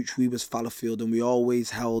Gooch, we was Fallowfield, and we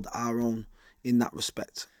always held our own in that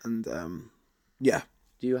respect. And yeah.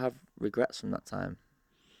 Do you have regrets from that time?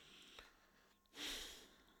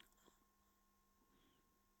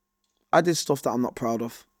 I did stuff that I'm not proud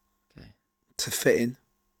of. Okay. To fit in.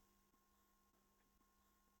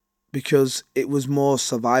 Because it was more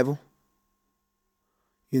survival.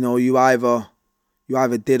 You know, you either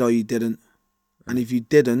did or you didn't. Right. And if you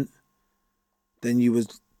didn't, then you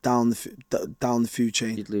was down the food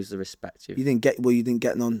chain. You'd lose the respect. You didn't get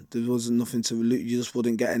none. There wasn't nothing to lose. You just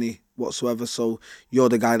wouldn't get any whatsoever. So you're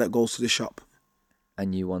the guy that goes to the shop.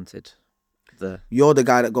 And you wanted You're the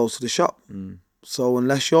guy that goes to the shop. Mm. So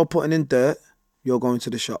unless you're putting in dirt, you're going to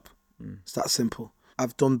the shop. It's that simple.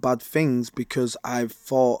 I've done bad things because I've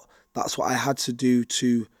thought that's what I had to do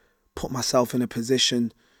to put myself in a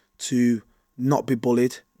position to not be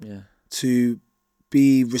bullied, to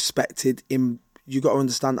be respected. You got to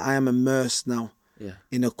understand, I am immersed now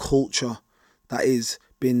in a culture that is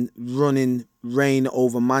been running reign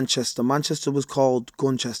over Manchester. Manchester was called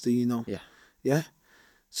Gunchester, you know. Yeah.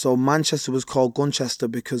 So Manchester was called Gunchester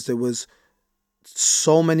because there was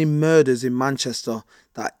so many murders in Manchester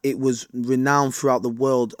that it was renowned throughout the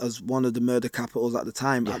world as one of the murder capitals at the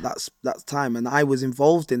time. At that time, and I was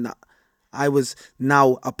involved in that. I was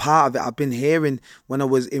now a part of it. I've been hearing when I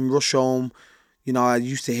was in Rusholme, you know, I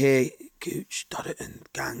used to hear Gooch, Dodderton,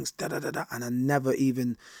 gangs, da da da da, and I never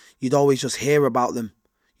even. You'd always just hear about them.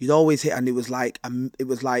 You'd always hear, and it was like a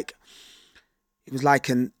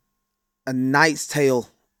Knight's Tale.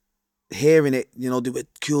 Hearing it, you know, they were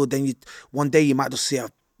cool. Then one day you might just see a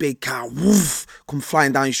big car, woof, come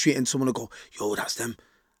flying down the street, and someone would go, "Yo, that's them."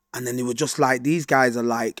 And then they were just like, these guys are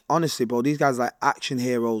like, honestly, bro, these guys are like action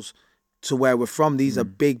heroes to where we're from. These are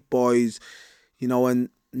big boys, you know. And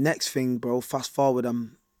next thing, bro, fast forward,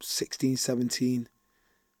 I'm 16, 17,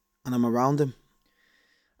 and I'm around them.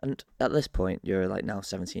 And at this point, you're like now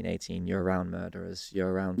 17, 18, you're around murderers,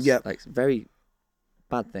 you're around Yep. like very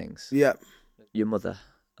bad things. Yeah. Your mother,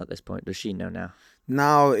 at this point, does she know now?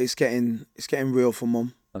 Now it's getting real for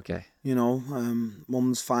mum. Okay, You know,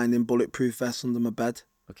 mum's finding bulletproof vests under my bed,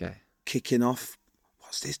 okay. kicking off.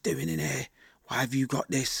 What's this doing in here? Why have you got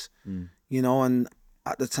this? Mm. You know, and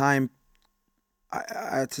at the time,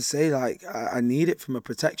 I had to say, like, I need it for my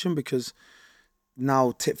protection because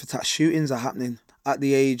now tit-for-tat shootings are happening. At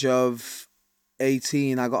the age of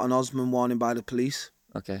 18, I got an Osman warning by the police,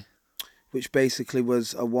 Okay. which basically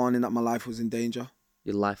was a warning that my life was in danger.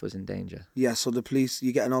 Your life was in danger. Yeah, so the police,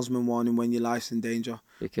 you get an Osman warning when your life's in danger.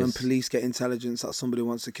 Because... When police get intelligence that somebody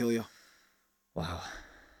wants to kill you. Wow.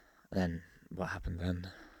 Then what happened then?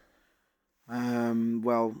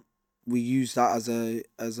 Well, we used that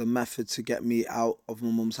as a method to get me out of my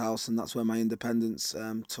mum's house, and that's where my independence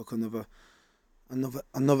took another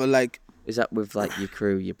leg. Is that with like your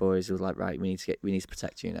crew, your boys who were like, right, we need to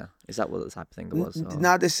protect you now? Is that what the type of thing it was? Or?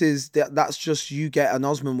 Now that's just you get an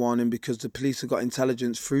Osman warning because the police have got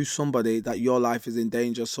intelligence through somebody that your life is in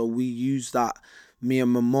danger. So we use that, me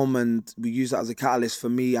and my mum, and we use that as a catalyst. For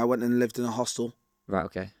me, I went and lived in a hostel. Right.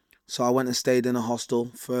 Okay. So I went and stayed in a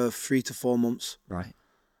hostel for 3 to 4 months. Right.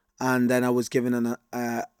 And then I was given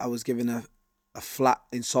a flat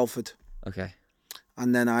in Salford. Okay.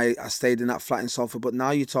 And then I stayed in that flat in Salford. But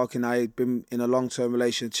now you're talking, I had been in a long-term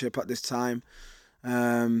relationship at this time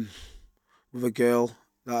with a girl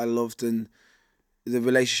that I loved. And the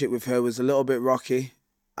relationship with her was a little bit rocky.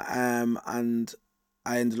 And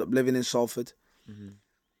I ended up living in Salford. Mm-hmm.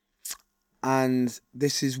 And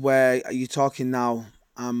this is where you're talking now.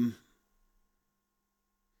 I'm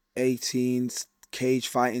 18, cage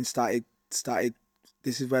fighting started.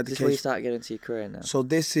 This is where the This is cage... where you start getting into your career now. So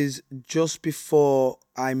this is just before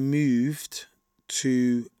I moved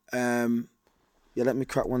to let me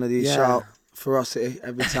crack one of these. Shout ferocity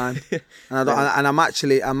every time. And I am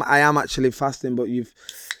actually fasting, but you're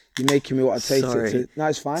making me want to taste it. No,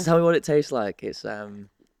 it's fine. Tell me what it tastes like. It's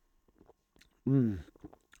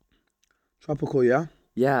tropical, yeah.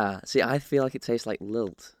 Yeah. See, I feel like it tastes like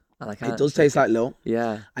lilt. And It does taste like lilt.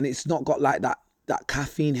 Yeah. And it's not got like that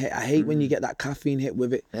caffeine hit. I hate when you get that caffeine hit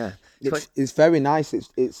with it. Yeah. It's very nice.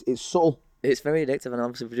 It's subtle. It's very addictive, and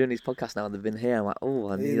obviously we're doing these podcasts now, and they've been here. I'm like, oh,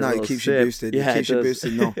 I need a little it keeps sip. you boosted. Yeah, it keeps you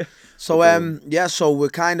boosted. No. So so we're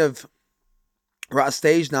at a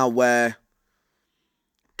stage now where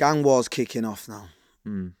gang war's kicking off now.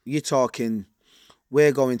 Mm. You're talking,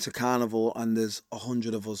 we're going to carnival and there's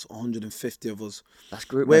 100 of us, 150 of us. That's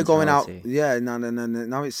group We're mentality. going out. Yeah, no.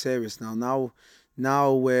 Now it's serious now.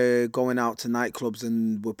 Now we're going out to nightclubs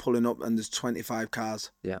and we're pulling up and there's 25 cars.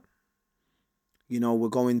 Yeah. You know, we're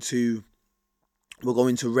going to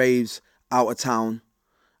raves out of town,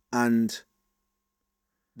 and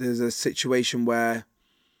there's a situation where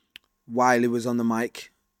Wiley was on the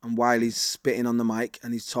mic, and Wiley's spitting on the mic,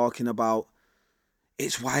 and he's talking about,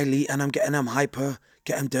 it's Wiley, and I'm getting him hyper,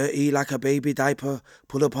 get him dirty like a baby diaper,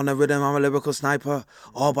 pull up on the rhythm, I'm a lyrical sniper,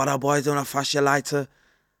 oh, but our boys don't have flash your lighter.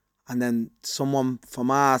 And then someone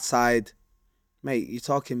from our side, mate, you're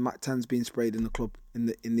talking Mac 10's being sprayed in the club, in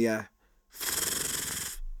the air.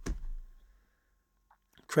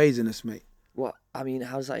 Craziness, mate. What? I mean,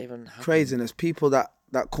 how does that even happen? Craziness. People that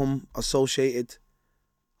come associated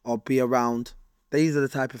or be around, these are the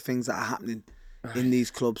type of things that are happening in these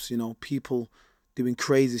clubs, you know, people doing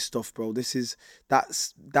crazy stuff, bro. That is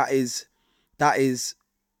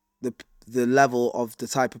the level of the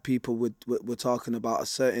type of people we're talking about, a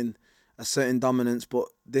certain dominance, but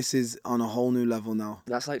this is on a whole new level now.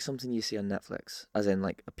 That's like something you see on Netflix, as in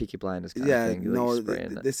like a Peaky Blinders kind of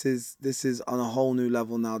thing. This is on a whole new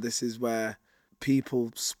level now. This is where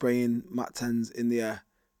people spraying Mac 10s in the air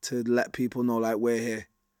to let people know, like, we're here.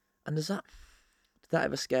 And did that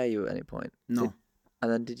ever scare you at any point? No.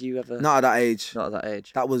 And then did you ever? Not at that age. Not at that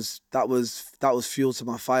age. That was fuel to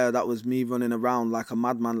my fire. That was me running around like a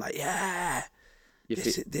madman, like, yeah,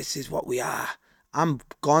 this is what we are. I'm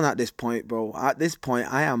gone at this point, bro. At this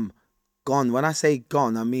point, I am gone. When I say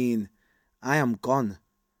gone, I mean I am gone.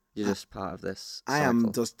 You're just part of this cycle. I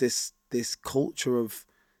am just this culture of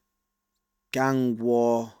gang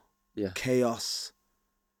war, chaos,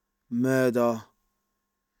 murder,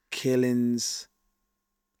 killings,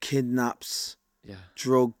 kidnaps,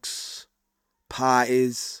 drugs,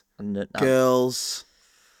 parties, girls.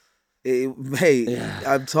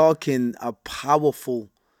 I'm talking a powerful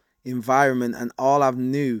environment, and all I've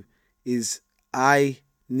knew is I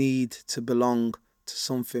need to belong to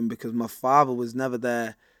something because my father was never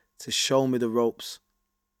there to show me the ropes.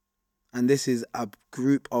 And this is a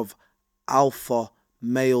group of alpha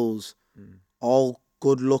males, all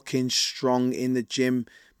good looking, strong in the gym,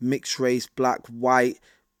 mixed race, black, white,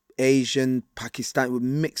 Asian, Pakistan, with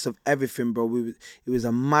mix of everything, bro. It was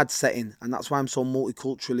a mad setting, and that's why I'm so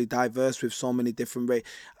multiculturally diverse with so many different race.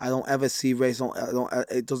 I don't ever see race.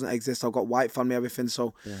 It doesn't exist. I've got white family, everything.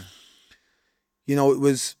 So, you know, it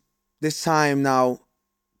was this time now.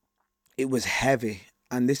 It was heavy,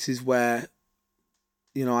 and this is where,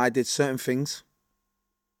 you know, I did certain things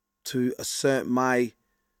to assert my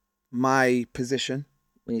position.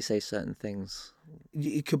 When you say certain things,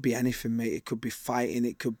 it could be anything, mate. It could be fighting.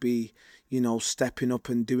 It could be, you know, stepping up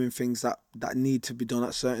and doing things that need to be done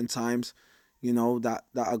at certain times, you know, that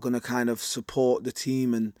are going to kind of support the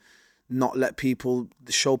team and not let people,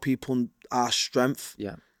 show people our strength.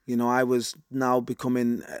 Yeah. You know, I was now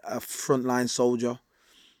becoming a frontline soldier,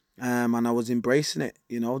 and I was embracing it.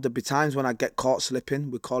 You know, there'd be times when I get caught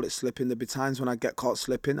slipping. We call it slipping. There'd be times when I get caught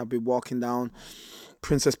slipping. I'd be walking down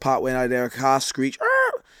Princess Parkway and I'd hear a car screech,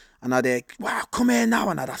 "Arr!" And I'd hear, "Wow, come here now,"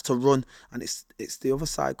 and I'd have to run. And it's the other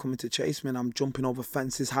side coming to chase me, and I'm jumping over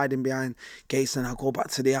fences, hiding behind gates, and I go back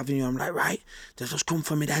to the avenue. I'm like, right, they've just come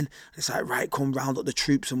for me then. And it's like, right, come round up the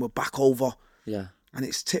troops and we're back over. Yeah. And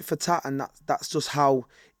it's tit for tat, and that's just how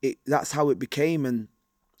that's how it became. And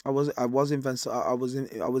I was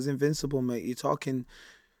invincible, mate. You're talking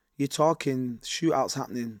shootouts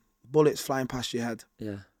happening, bullets flying past your head.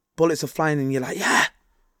 Yeah. Bullets are flying and you're like, yeah,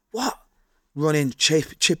 what? Running,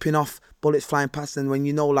 chipping off, bullets flying past, and when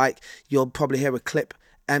you know, like, you'll probably hear a clip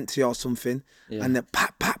empty or something, and then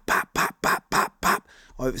pop, pop, pop, pop, pop, pop, pop,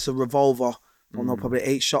 or if it's a revolver, I know, probably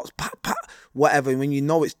 8 shots, pop, pop, whatever, and when you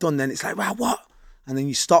know it's done, then it's like, wow, what? And then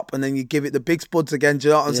you stop, and then you give it the big spuds again, do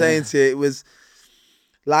you know what I'm saying to you? It was,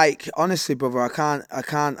 like, honestly, brother, I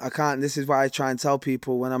can't, this is why I try and tell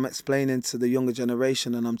people when I'm explaining to the younger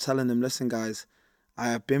generation, and I'm telling them, listen, guys, I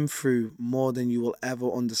have been through more than you will ever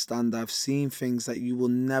understand. I've seen things that you will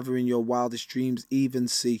never in your wildest dreams even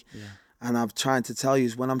see. Yeah. And I'm trying to tell you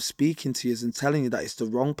is when I'm speaking to you and telling you that it's the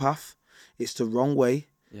wrong path, it's the wrong way.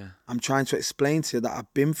 Yeah. I'm trying to explain to you that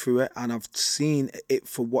I've been through it and I've seen it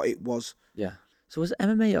for what it was. Yeah. So was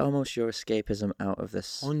MMA almost your escapism out of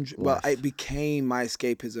this? Well, it became my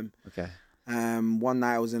escapism. Okay. One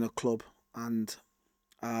night I was in a club and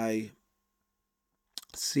I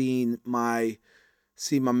seen my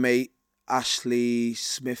mate Ashley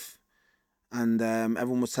Smith, and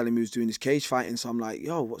everyone was telling me he was doing this cage fighting. So I'm like,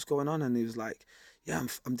 yo, what's going on? And he was like, yeah,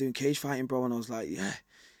 I'm doing cage fighting, bro. And I was like, yeah.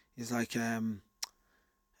 He's like, I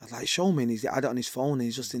was like, show me. And he's had it on his phone, and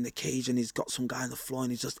he's just in the cage, and he's got some guy on the floor,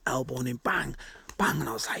 and he's just elbowing him, bang, bang. And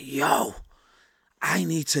I was like, yo, I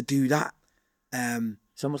need to do that.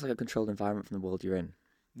 It's almost like a controlled environment from the world you're in.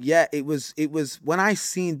 Yeah, it was when I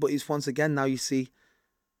seen, but it's once again, now you see,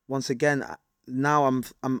 once again, now I'm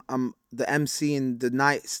the MC and the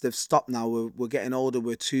nights, they've stopped now. We're getting older.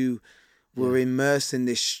 We're immersed in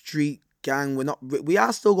this street gang. We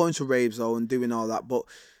are still going to raves though and doing all that, but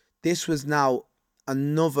this was now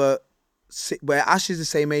another where Ash is the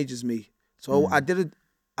same age as me. So I didn't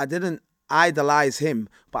idolize him,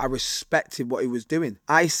 but I respected what he was doing.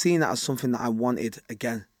 I seen that as something that I wanted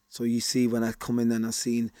again. So you see, when I come in and I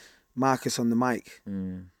seen Marcus on the mic.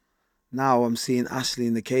 Now I'm seeing Ashley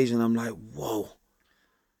in the cage, and I'm like, whoa,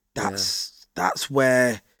 that's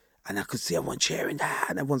where, and I could see everyone cheering that,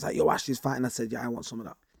 and everyone's like, yo, Ashley's fighting. I said, yeah, I want some of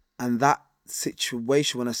that. And that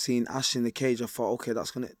situation, when I seen Ashley in the cage, I thought, okay,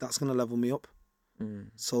 that's gonna level me up.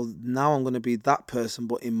 So now I'm gonna be that person,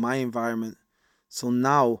 but in my environment. So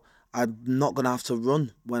now I'm not gonna have to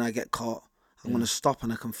run when I get caught. I'm gonna stop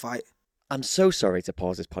and I can fight. I'm so sorry to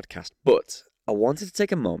pause this podcast, but I wanted to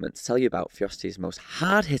take a moment to tell you about Ferocity's most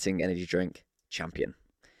hard-hitting energy drink, Champion.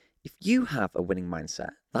 If you have a winning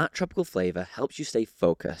mindset, that tropical flavour helps you stay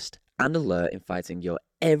focused and alert in fighting your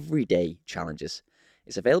everyday challenges.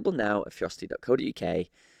 It's available now at ferocity.co.uk.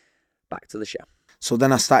 Back to the show. So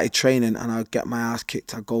then I started training, and I'd get my ass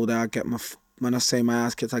kicked. I'd go there, when I say my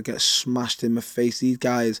ass kicked, I get smashed in my face. These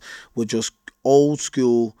guys were just old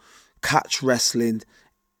school, catch wrestling,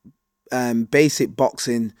 basic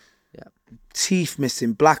boxing, teeth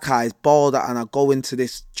missing, black eyes, bald, and I go into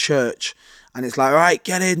this church and it's like, all right,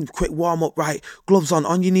 get in, quick warm up, right, gloves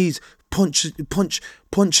on your knees, punch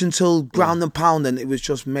until ground and pound. And it was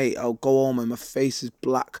just, mate, I'll go home and my face is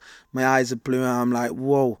black, my eyes are blue, and I'm like,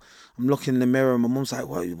 whoa. I'm looking in the mirror and my mum's like,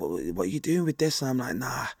 what are you doing with this? And I'm like,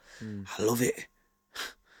 nah, I love it.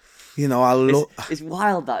 You know, I love. It's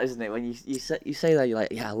wild, that, isn't it? When you say that, you're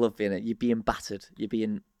like, yeah, I love being it. You're being battered. You're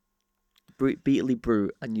being beatly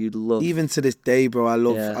brute, and you love. Even to this day, bro, I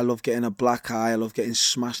love getting a black eye. I love getting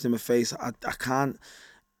smashed in my face. I can't.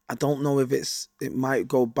 I don't know if it might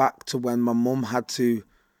go back to when my mum had to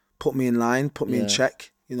put me in line, put me in Yeah.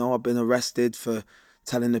 check. You know, I've been arrested for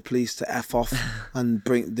telling the police to F off and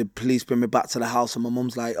bring me back to the house, and my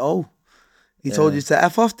mum's like, oh, he told you to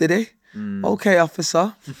F off, did he? Okay,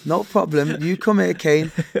 officer, no problem. You come here,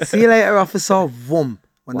 Kane. See you later, officer. Vroom.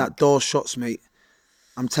 When that door shuts, mate,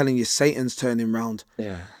 I'm telling you, Satan's turning round.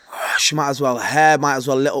 Yeah. She might as well, hair might as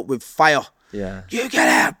well lit up with fire. Yeah. You get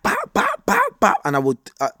here, bap, bap, bap, bap. And I would,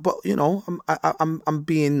 but you know, I'm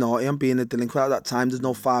being naughty. I'm being a delinquent at that time. There's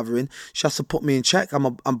no fathering. She has to put me in check.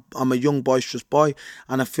 I'm a young boisterous boy,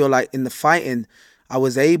 and I feel like in the fighting, I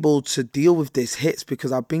was able to deal with this hits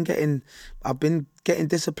because I've been getting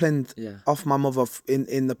disciplined off my mother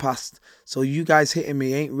in the past. So you guys hitting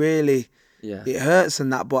me ain't really. Yeah. It hurts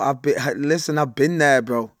and that, but I've been there,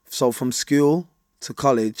 bro. So from school to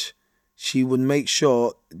college, she would make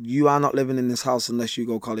sure you are not living in this house unless you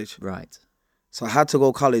go college. Right. So I had to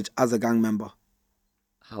go college as a gang member.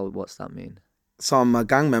 What's that mean? So I'm a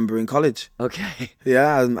gang member in college. Okay.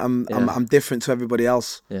 Yeah, I'm different to everybody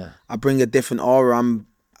else. Yeah. I bring a different aura.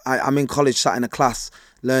 I'm in college, sat in a class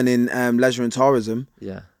learning leisure and tourism.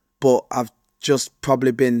 Yeah. But I've just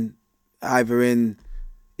probably been either in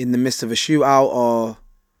the midst of a shootout or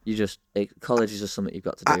college is just something you've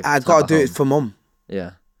got to do. I've got to do it for mum.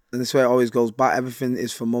 Yeah. And this way it always goes back. Everything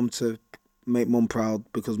is for mum to make mum proud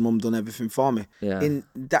because mum done everything for me. Yeah. In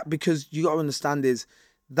that, because you got to understand is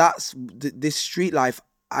that's this street life.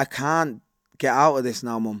 I can't get out of this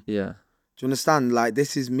now, mum. Yeah. Do you understand? Like,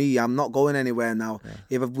 this is me. I'm not going anywhere now.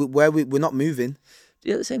 Yeah. We're not moving.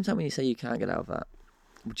 At the same time, when you say you can't get out of that,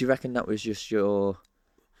 do you reckon that was just your?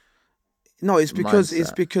 No, it's because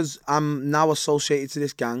mindset? I'm now associated to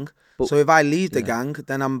this gang. So if I leave the gang,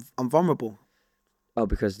 then I'm vulnerable. Oh,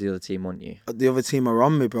 because the other team want you. The other team are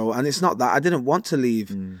on me, bro. And it's not that I didn't want to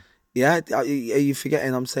leave. Yeah, are you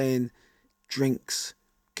forgetting? I'm saying drinks,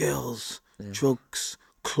 girls, drugs,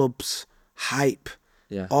 clubs, hype.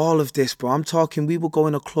 Yeah. All of this, bro. I'm talking, we would go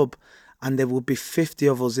in a club and there would be 50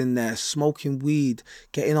 of us in there smoking weed,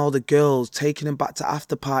 getting all the girls, taking them back to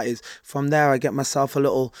after parties. From there, I get myself a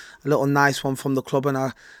little nice one from the club, and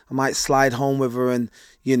I might slide home with her, and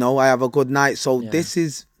you know, I have a good night. So this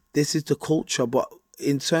is the culture. But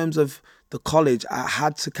in terms of the college, I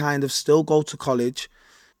had to kind of still go to college.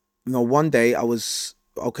 You know, one day I was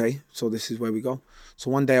so this is where we go.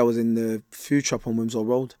 So one day I was in the food shop on Wimsall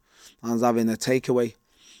Road. I was having a takeaway.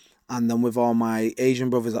 And then with all my Asian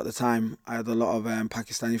brothers at the time, I had a lot of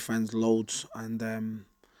Pakistani friends, loads. And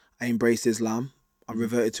I embraced Islam. I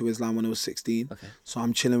reverted to Islam when I was 16. Okay. So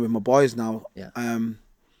I'm chilling with my boys now. Yeah.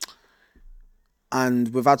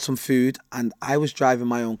 And we've had some food. And I was driving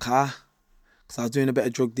my own car. Because I was doing a bit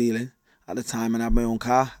of drug dealing at the time. And I had my own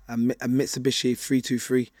car. A Mitsubishi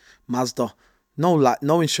 323 Mazda.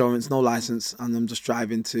 No insurance, no license. And I'm just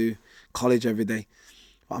driving to college every day.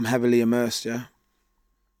 But I'm heavily immersed, yeah.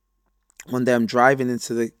 One day I'm driving on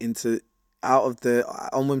Wimsall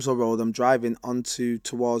Road. I'm driving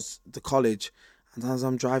towards the college, and as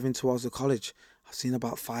I'm driving towards the college, I've seen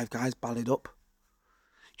about 5 guys ballied up.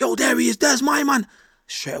 Yo, there he is. There's my man.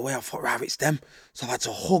 Straight away, I thought, right, it's them. So I had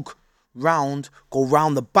to go round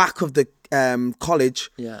the back of the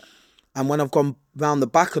college. Yeah. And when I've gone round the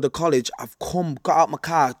back of the college, I've got out my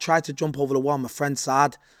car, tried to jump over the wall. My friend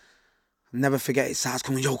Saad, I'll never forget it. Saad's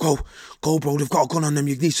coming. Yo, go, bro. They've got a gun on them.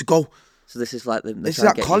 You need to go. So this is like this is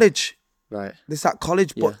at college. Right. This is at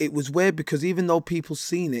college, but it was weird because even though people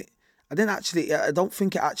seen it, I don't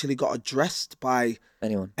think it actually got addressed by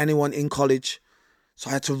anyone in college. So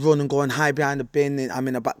I had to run and go and hide behind the bin. And I'm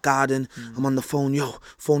in a back garden. I'm on the phone,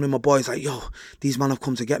 phoning my boys like, yo, these men have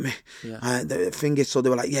come to get me. Yeah. The thing is, so they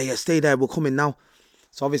were like, yeah, stay there. We're coming now.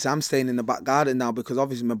 So obviously I'm staying in the back garden now because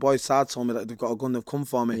obviously my boys Sad told me that they've got a gun, they've come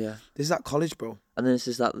for me. Yeah. This is at college, bro. And then this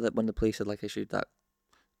is that when the police had like issued that.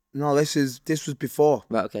 No, this was before.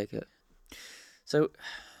 Right, okay. So,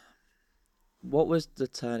 what was the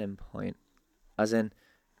turning point? As in,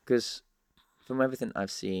 because from everything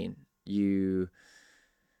I've seen, you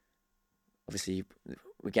obviously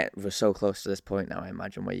we're so close to this point now. I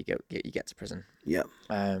imagine where you get to prison. Yeah.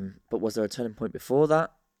 But was there a turning point before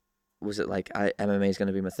that? Was it like MMA is going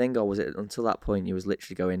to be my thing, or was it until that point you was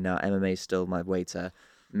literally going, now MMA is still my way to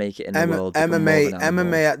make it in the world?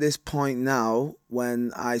 MMA at this point now,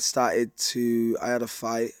 when I had a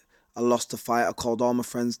fight, I lost a fight, I called all my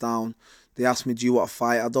friends down. They asked me, do you want to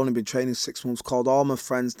fight? I'd only been training 6 months, called all my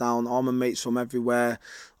friends down, all my mates from everywhere,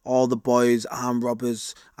 all the boys, armed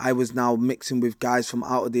robbers. I was now mixing with guys from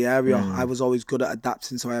out of the area. I was always good at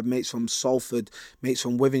adapting, so I had mates from Salford, mates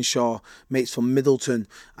from Wivenshaw, mates from Middleton,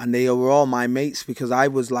 and they were all my mates because I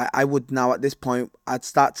would now at this point, I'd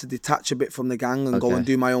start to detach a bit from the gang and go and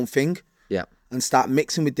do my own thing. Yeah. and start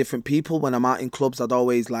mixing with different people. When I'm out in clubs, I'd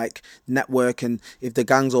always like network, and if the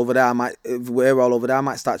gang's over there, if we're all over there, I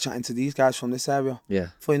might start chatting to these guys from this area. Yeah.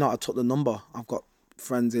 Before you know it, I took the number. I've got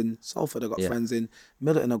friends in Salford, I've got friends in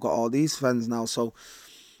Middleton, I've got all these friends now. So,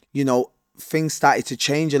 you know, things started to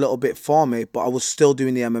change a little bit for me, but I was still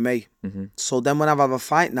doing the MMA. Mm-hmm. So then when I have a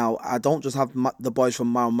fight now, I don't just have the boys from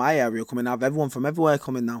my area coming, I have everyone from everywhere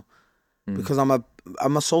coming now. Because I'm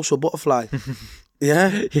a social butterfly.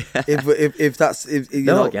 Yeah. If that's you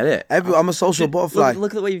know, I get it. I'm a social butterfly.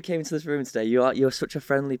 Look at the way you came into this room today. You're such a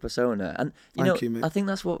friendly persona, and Thank you, mate. I think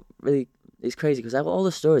that's what really is crazy, because all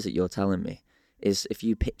the stories that you're telling me is, if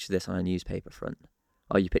you picture this on a newspaper front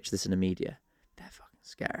or you picture this in the media, they're fucking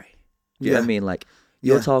scary. Do you know what I mean? Like,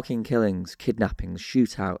 you're talking killings, kidnappings,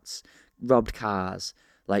 shootouts, robbed cars,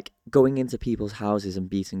 like going into people's houses and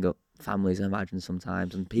beating up families, I imagine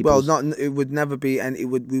sometimes, and people. Well, it would never be, and we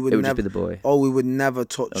would never just be the boy. Oh, we would never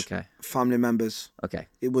touch family members. Okay.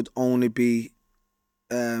 It would only be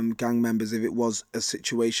gang members if it was a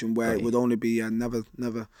situation where it would only be never.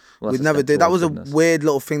 Well, we'd never do. That was a weird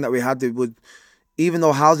little thing that we had. It would, even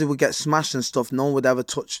though houses would get smashed and stuff, no one would ever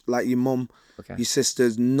touch like your mum, your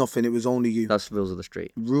sisters, nothing. It was only you. That's rules of the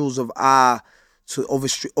street. Rules of so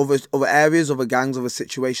other areas, other gangs, other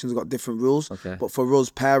situations have got different rules. Okay. But for us,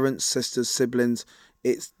 parents, sisters, siblings,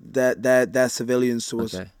 it's they're civilians to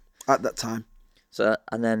us at that time. So,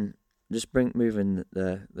 and then just moving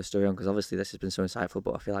the story on, because obviously this has been so insightful,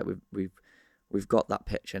 but I feel like we've got that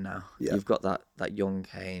picture now. Yeah. You've got that young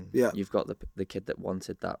Kane. Yeah. You've got the kid that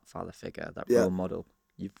wanted that father figure, that role model.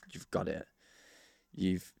 You've got it.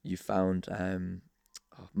 You've found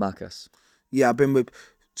Marcus. Yeah, I've been with.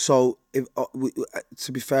 So,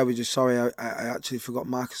 to be fair with you, sorry, I actually forgot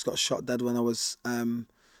Marcus got shot dead when I was, I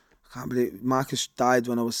can't believe, Marcus died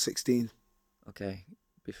when I was 16. Okay,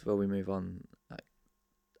 before we move on, like,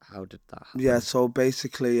 how did that happen? Yeah, so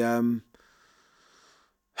basically,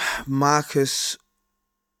 Marcus,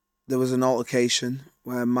 there was an altercation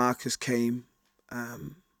where Marcus came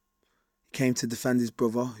to defend his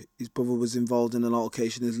brother. His brother was involved in an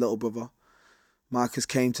altercation, his little brother. Marcus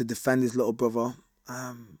came to defend his little brother.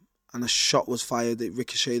 And a shot was fired. It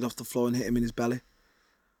ricocheted off the floor and hit him in his belly.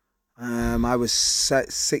 I was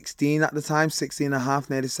 16 at the time, 16 and a half,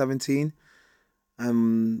 nearly 17.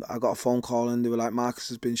 I got a phone call and they were like, Marcus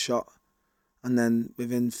has been shot. And then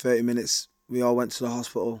within 30 minutes, we all went to the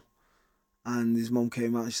hospital and his mum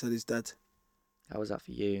came out and she said he's dead. How was that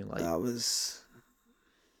for you? Like,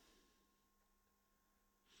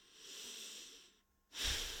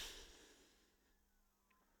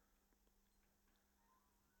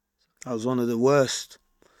 That was one of the worst.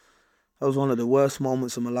 That was one of the worst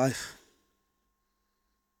moments of my life.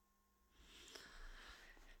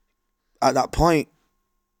 At that point,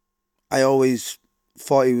 I always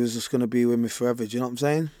thought he was just going to be with me forever. Do you know what I'm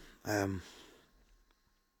saying?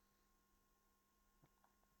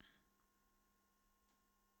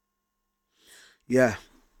 Yeah.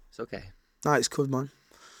 It's okay. No, it's good, man.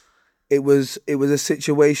 It was a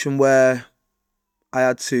situation where I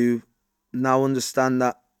had to now understand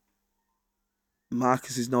that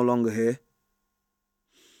Marcus is no longer here.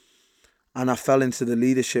 And I fell into the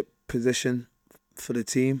leadership position for the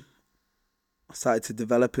team. I started to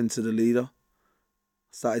develop into the leader.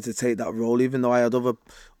 I started to take that role, even though I had other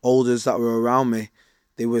olders that were around me.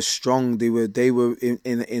 They were strong. They were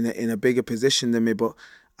in a bigger position than me, but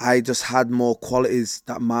I just had more qualities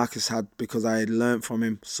that Marcus had because I had learned from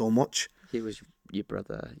him so much. He was your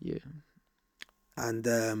brother,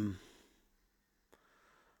 And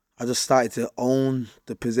I just started to own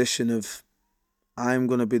the position of I'm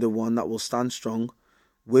going to be the one that will stand strong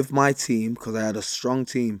with my team, because I had a strong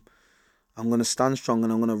team. I'm going to stand strong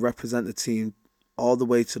and I'm going to represent the team all the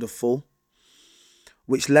way to the full,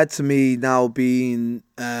 which led to me now being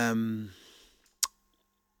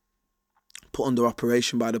put under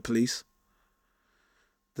operation by the police.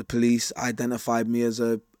 The police identified me as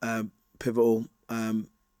a pivotal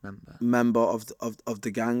member of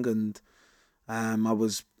the gang, and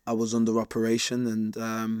I was under operation, and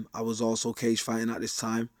I was also cage fighting at this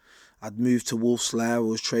time. I'd moved to Wolf's Lair. I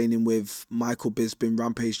was training with Michael Bisping,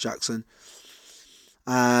 Rampage Jackson,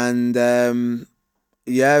 and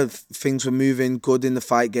things were moving good in the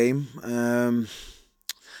fight game. And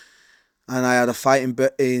I had a fight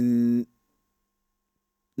in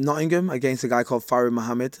Nottingham against a guy called Farid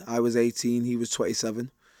Mohammed. I was 18. He was 27.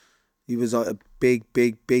 He was a big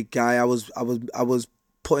guy. I was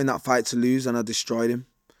putting that fight to lose, and I destroyed him.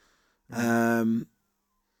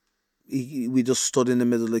 We just stood in the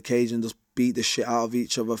middle of the cage and just beat the shit out of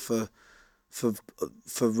each other for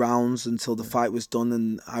for rounds until the fight was done,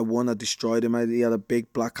 and I won. I destroyed him. He had a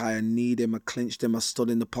big black eye. I kneed him. I clinched him. I stood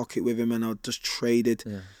in the pocket with him, and I just traded.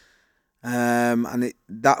 Yeah.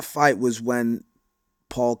 That fight was when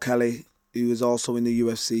Paul Kelly, who was also in the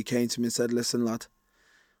UFC, came to me and said, "Listen, lad,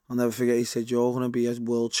 I'll never forget." He said, "You're gonna be a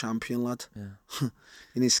world champion, lad." Yeah.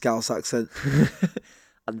 In his Scouse accent.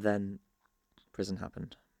 And then prison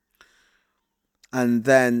happened. And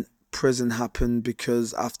then prison happened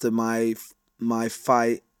because after my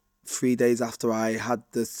fight, 3 days after I had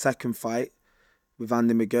the second fight with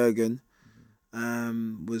Andy McGurgan,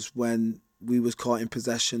 was when we was caught in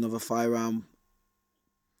possession of a firearm.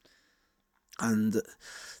 And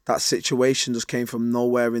that situation just came from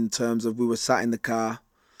nowhere in terms of we were sat in the car.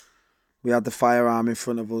 We had the firearm in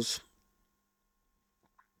front of us.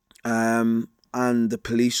 And the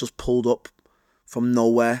police just pulled up from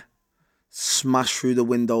nowhere, smashed through the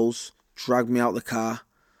windows, dragged me out the car,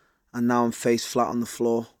 and now I'm face flat on the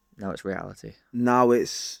floor. Now it's reality. Now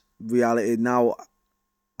it's reality. Now,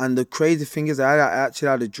 and the crazy thing is, I actually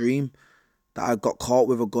had a dream that I got caught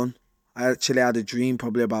with a gun. I actually had a dream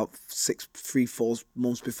probably about 4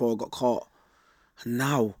 months before I got caught. And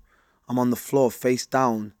now I'm on the floor, face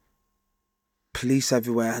down, police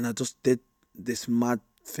everywhere, and I just did this mad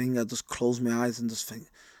thing. I just closed my eyes and just think,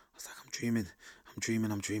 I was like, I'm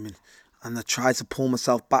dreaming. And I tried to pull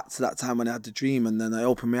myself back to that time when I had the dream, and then I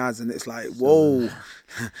opened my eyes and it's like, whoa,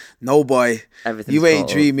 no boy, you ain't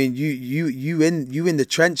dreaming. You in the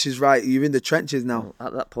trenches, right? You're in the trenches now. Well,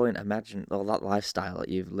 at that point, imagine all that lifestyle that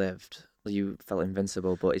you've lived. You felt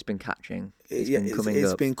invincible, but it's been catching. It's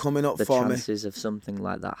been coming up for me. The chances of something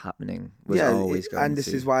like that happening was always going to. And this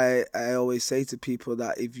is why I always say to people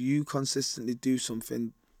that if you consistently do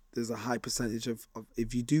something, there's a high percentage of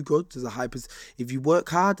if you do good, there's a high if you work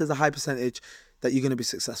hard, there's a high percentage that you're going to be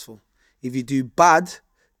successful. If you do bad,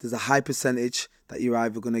 there's a high percentage that you're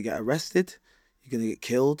either going to get arrested, you're going to get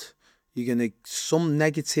killed, some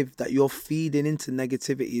negative that you're feeding into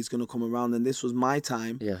negativity is going to come around. And this was my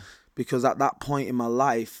time. Yeah. Because at that point in my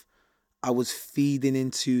life, I was feeding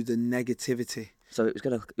into the negativity. So it was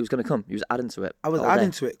gonna come. You was adding to it. I was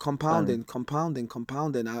adding to it, compounding.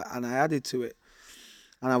 And I added to it.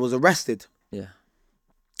 And I was arrested. Yeah.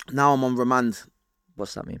 Now I'm on remand.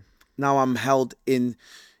 What's that mean? Now I'm held in.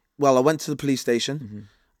 Well, I went to the police station,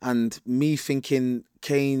 and me thinking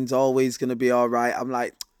Kane's always gonna be all right. I'm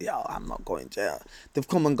like, yo, I'm not going to jail. They've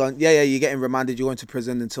come and gone. Yeah, you're getting remanded. You're going to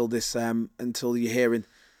prison until your hearing.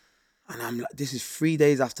 And I'm like, this is 3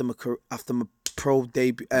 days after my pro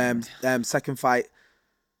debut, second fight,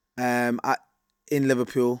 in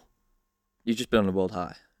Liverpool. You've just been on a world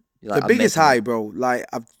high. The biggest high, bro. Like,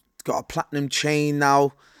 I've got a platinum chain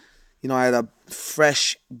now. You know, I had a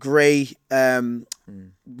fresh grey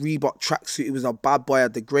Reebok tracksuit. It was a bad boy. I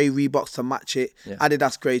had the grey Reeboks to match it. Yeah.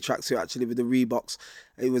 Adidas grey tracksuit actually with the Reeboks.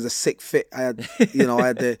 It was a sick fit. I had,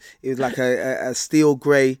 it was like a steel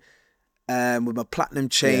grey with my platinum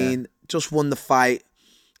chain. Yeah. Just won the fight.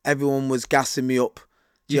 Everyone was gassing me up.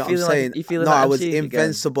 Do you know what I'm saying? No, I was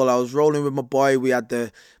invincible. Again? I was rolling with my boy.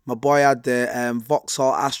 My boy had the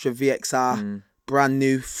Vauxhall Astra VXR, brand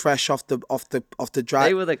new, fresh off the drive.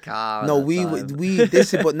 They were the car. No,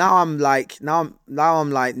 but now I'm like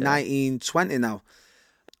 19, 20 now.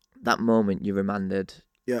 That moment you remanded.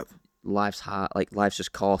 Yeah. Life's hard. Like life's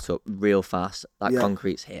just caught up real fast. That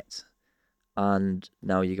concrete's hit, and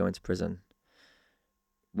now you go into prison.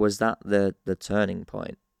 Was that the turning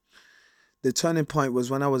point? The turning point was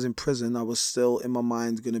when I was in prison. I was still in my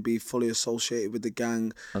mind going to be fully associated with the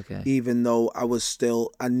gang. Okay. Even though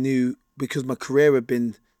I knew because my career had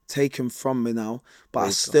been taken from me now, but I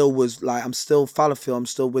still was like, I'm still Fallowfield. I'm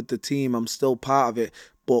still with the team. I'm still part of it.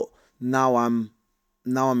 But now I'm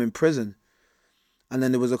in prison. And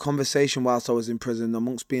then there was a conversation whilst I was in prison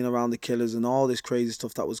amongst being around the killers and all this crazy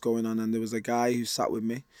stuff that was going on. And there was a guy who sat with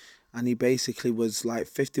me. And he basically was like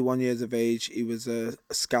 51 years of age. He was a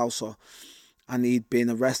Scouser. And he'd been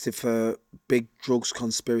arrested for big drugs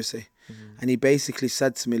conspiracy. And he basically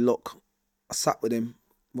said to me, look, I sat with him.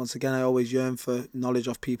 Once again, I always yearn for knowledge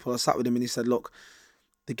of people. I sat with him and he said, look,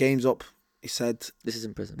 the game's up. He said... This is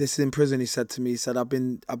in prison. He said to me, he said, I've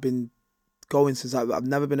been going since I've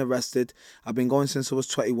never been arrested. I've been going since I was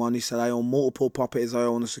 21. He said, I own multiple properties. I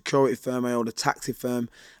own a security firm. I own a taxi firm.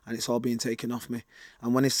 And it's all being taken off me.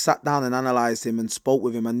 And when he sat down and analysed him and spoke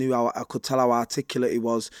with him, I knew I could tell how articulate he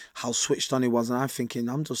was, how switched on he was. And I'm thinking,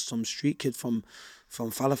 I'm just some street kid from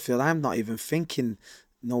Fallowfield. I'm not even thinking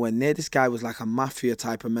nowhere near. This guy was like a mafia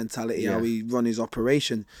type of mentality, how he run his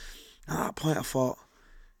operation. And at that point, I thought,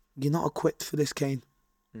 you're not equipped for this, Kane.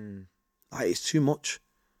 Like, it's too much.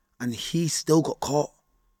 And he still got caught.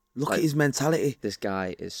 Look at his mentality. This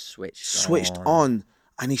guy is switched on,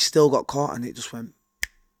 and he still got caught, and it just went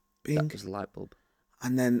bing. That was a light bulb.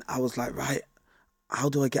 And then I was like, right, how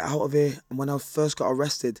do I get out of here? And when I first got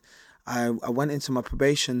arrested, I went into my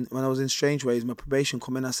probation. When I was in Strangeways, my probation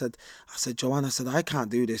come in. I said, Joanne, I can't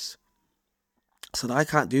do this. I said, I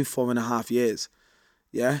can't do 4.5 years.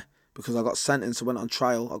 Yeah, because I got sentenced. I went on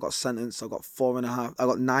trial. I got sentenced. I got 4.5. I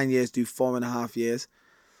got 9 years. Do 4.5 years.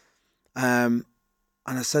 And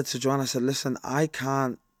I said to Joanne, I said, listen, I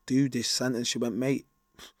can't do this sentence. She went, mate,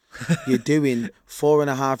 you're doing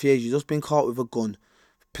 4.5 years. You've just been caught with a gun.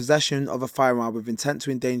 Possession of a firearm with intent to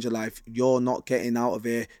endanger life. You're not getting out of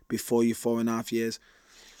here before your 4.5 years.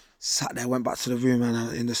 Sat there, went back to the room,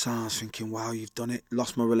 and in the sound, I was thinking, wow, you've done it.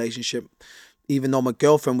 Lost my relationship. Even though my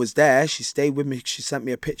girlfriend was there, she stayed with me. She sent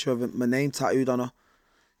me a picture of my name tattooed on her.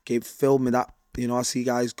 Filmed me that. You know, I see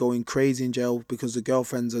guys going crazy in jail because the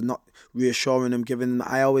girlfriends are not reassuring them, giving them.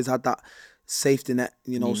 I always had that safety net.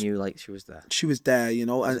 You know, you knew like she was there. She was there. You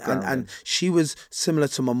know, and she was similar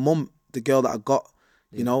to my mum, the girl that I got.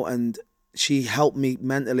 You know, and she helped me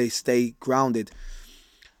mentally stay grounded.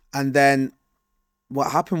 And then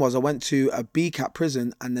what happened was I went to a BCAT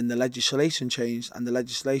prison, and then the legislation changed, and the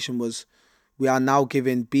legislation was we are now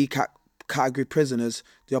giving BCAT category prisoners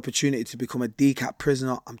the opportunity to become a DCAT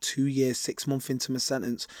prisoner. I'm 2 years, 6 months into my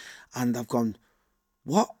sentence, and I've gone,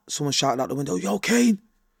 what? Someone shouted out the window, yo, Kane,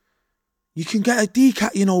 you can get a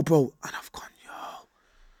DCAT, you know, bro. And I've gone, yo,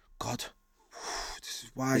 God.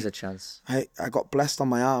 Why? There's a chance. I got blessed on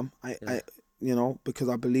my arm. I you know, because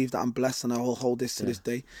I believe that I'm blessed, and I will hold this to this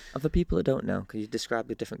day. And for people that don't know, can you describe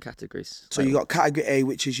the different categories? So you got category A,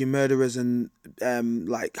 which is your murderers and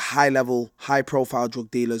like high level, high profile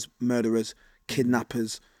drug dealers, murderers,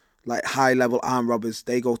 kidnappers, like high level armed robbers.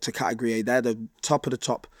 They go to category A. They're the top of the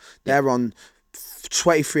top. They're on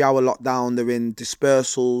 23-hour lockdown. They're in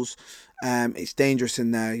dispersals. It's dangerous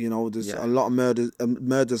in there, you know. There's a lot of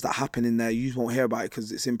murders that happen in there. You won't hear about it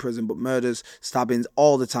because it's in prison, but murders, stabbings,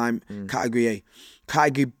 all the time. Category A.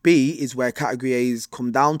 Category B is where category A's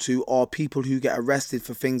come down to, or people who get arrested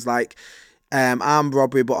for things like armed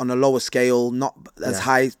robbery, but on a lower scale, not as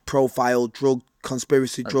high profile, drug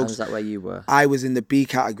conspiracy, drugs. Is that where you were? I was in the B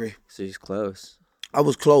category. So you're close. I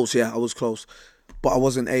was close, I was close, but I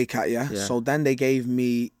wasn't A cat, So then they gave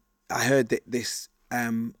me. I heard that this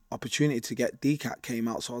opportunity to get DCAT came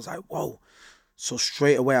out, so I was like, whoa. So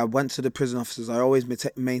straight away I went to the prison officers. I always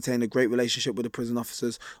maintained a great relationship with the prison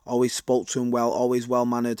officers, always spoke to them well, always well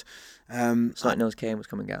mannered. Snotty-nosed Kane was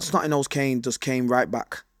coming out. Snotty-nosed Kane just came right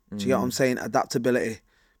back. Do you get what I'm saying? Adaptability,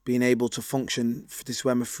 being able to function. This is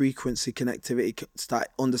where my frequency connectivity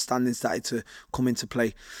understanding started to come into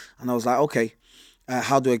play. And I was like, okay,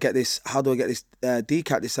 how do I get this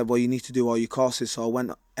DCAT? They said, well, you need to do all your courses. So I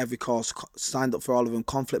went every course, signed up for all of them: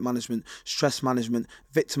 conflict management, stress management,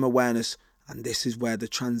 victim awareness. And this is where the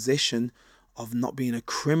transition of not being a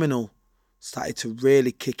criminal started to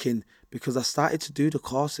really kick in, because I started to do the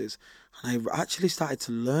courses and I actually started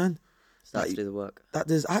to learn to do the work. That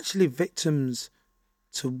there's actually victims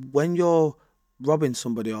to when you're robbing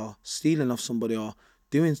somebody or stealing off somebody or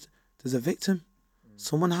there's a victim.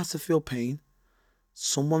 Someone has to feel pain.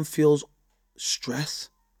 Someone feels stress.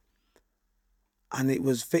 And it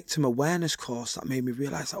was victim awareness course that made me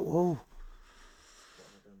realise that, whoa,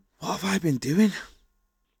 what have I been doing?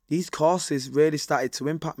 These courses really started to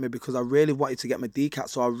impact me because I really wanted to get my DCAT.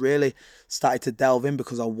 So I really started to delve in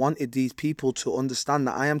because I wanted these people to understand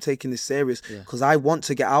that I am taking this serious because I want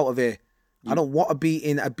to get out of here. I don't want to be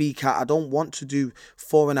in a BCAT. I don't want to do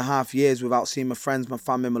 4.5 years without seeing my friends, my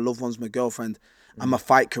family, my loved ones, my girlfriend, and my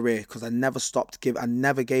fight career, because I never I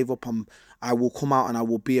never gave up on. I will come out and I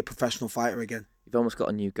will be a professional fighter again. You've almost got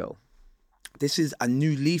a new goal. This is a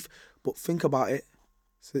new leaf, but think about it.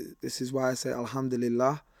 So this is why I say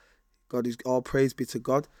Alhamdulillah. God is, all praise be to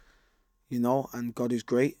God, you know, and God is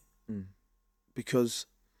great, because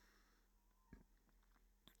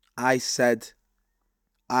I said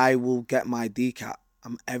I will get my DCAT,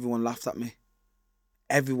 and everyone laughed at me.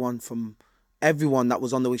 Everyone that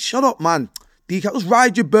was on the way, shut up, man. DCAT, just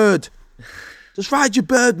ride your bird. Just ride your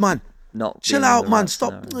bird, man. Not chill out, man.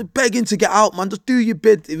 Stop begging to get out, man. Just do your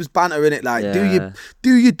bid. It was banter, innit? Like,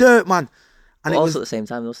 do your dirt, man. And but also at the same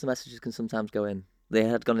time, those messages can sometimes go in. They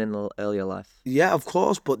had gone in a little earlier life. Yeah, of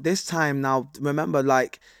course. But this time now, remember,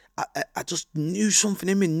 like, I just knew something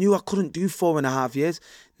in me, knew I couldn't do 4.5 years.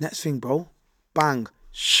 Next thing, bro, bang,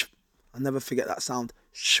 shh. I'll never forget that sound.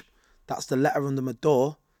 Shh. That's the letter under my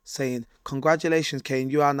door saying, congratulations, Kane,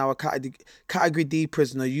 you are now a category D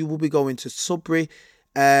prisoner. You will be going to Sudbury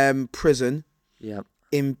prison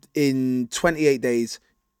in 28 days.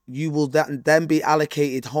 you will then be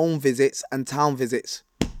allocated home visits and town visits.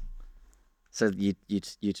 So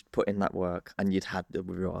you'd put in that work and you'd had the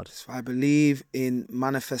reward. So I believe in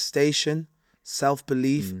manifestation,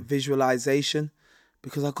 self-belief, visualization,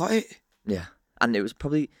 because I got it. Yeah, and it was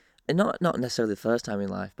probably not necessarily the first time in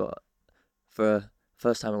life, but for a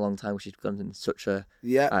first time in a long time, she'd gone in such an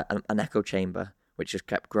echo chamber, which just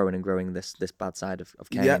kept growing and growing. This bad side of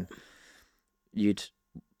Kane. Yeah. You'd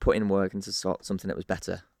put in work into something that was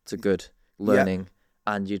better, to good learning,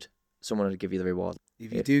 and someone would give you the reward.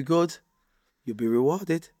 If you do good, you'll be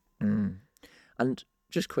rewarded. And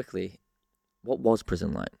just quickly, what was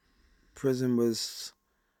prison like? Prison was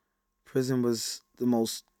the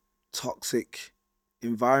most toxic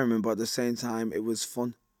environment, but at the same time, it was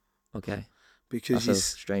fun. Okay. Because that's a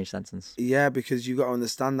strange sentence. Yeah, because you got to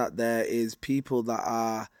understand that there is people that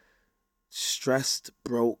are stressed,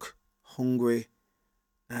 broke, hungry,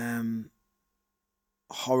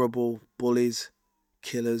 horrible bullies,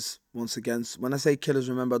 killers. Once again, when I say killers,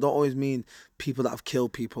 remember, I don't always mean people that have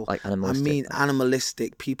killed people. Like animalistic. I mean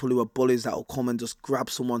animalistic, people who are bullies that will come and just grab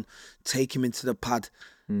someone, take him into the pad.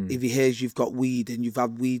 If he hears you've got weed and you've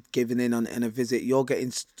had weed given in a visit, you're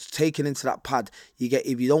getting taken into that pad.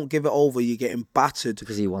 If you don't give it over, you're getting battered.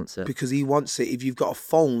 Because he wants it. Because he wants it. If you've got a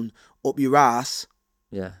phone up your ass,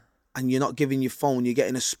 yeah, and you're not giving your phone, you're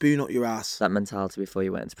getting a spoon up your ass. That mentality before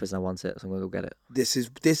you went into prison, I want it, so I'm gonna go get it. This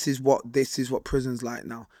is what prison's like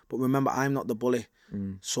now. But remember, I'm not the bully.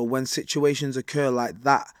 So when situations occur like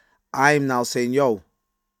that, I'm now saying, yo,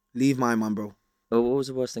 leave my man, bro. Well, what was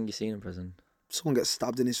the worst thing you've seen in prison? Someone gets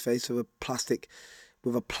stabbed in his face with a plastic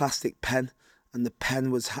pen, and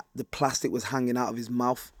the plastic was hanging out of his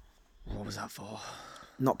mouth. What was that for?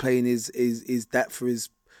 Not paying his debt for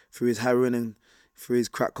his heroin and for his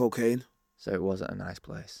crack cocaine. So it wasn't a nice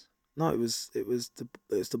place. No, it's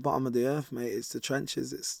the bottom of the earth, mate. It's the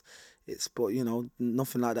trenches. But you know,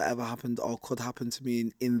 nothing like that ever happened or could happen to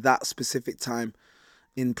me in that specific time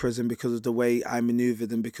in prison, because of the way I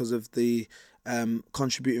manoeuvred and because of the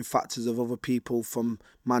contributing factors of other people from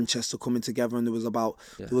Manchester coming together, and there was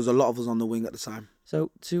a lot of us on the wing at the time.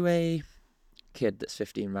 So to a kid that's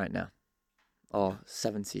 15 right now, or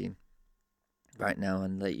 17 right now,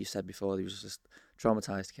 and like you said before, he was just a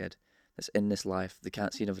traumatized kid that's in this life, they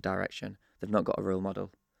can't see another direction, they've not got a role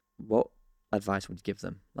model, what advice would you give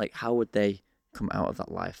them? Like, how would they come out of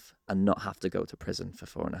that life and not have to go to prison for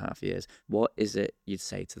 4.5 years? What is it you'd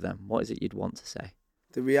say to them? What is it you'd want to say?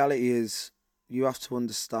 The reality is, you have to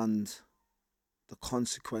understand the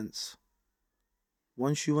consequence.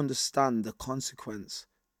 Once you understand the consequence,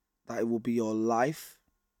 that it will be your life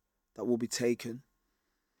that will be taken,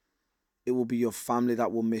 it will be your family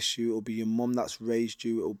that will miss you, it will be your mum that's raised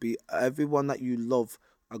you, it will be everyone that you love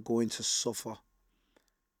are going to suffer.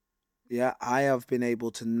 Yeah, I have been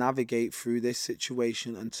able to navigate through this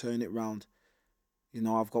situation and turn it round. You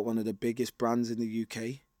know, I've got one of the biggest brands in the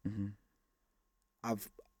UK.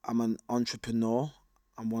 I'm an entrepreneur.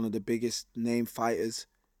 I'm one of the biggest name fighters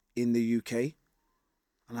in the UK,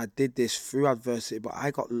 and I did this through adversity. But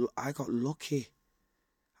I got lucky.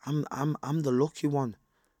 I'm the lucky one.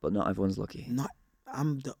 But not everyone's lucky.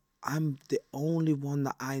 I'm the only one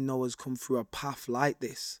that I know has come through a path like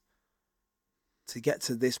this to get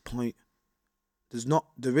to this point.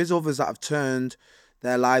 There is others that have turned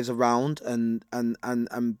their lives around and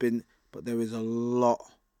been, but there is a lot.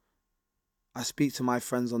 I speak to my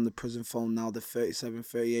friends on the prison phone now, they're 37,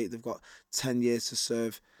 38, they've got 10 years to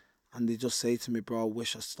serve, and they just say to me, bro, I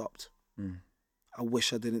wish I stopped. I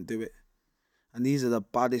wish I didn't do it. And these are the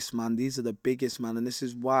baddest, man. These are the biggest, man. And this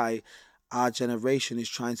is why our generation is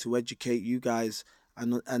trying to educate you guys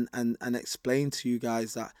and explain to you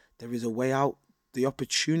guys that there is a way out. The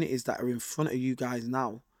opportunities that are in front of you guys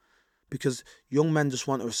now. Because young men just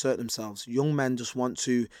want to assert themselves. Young men just want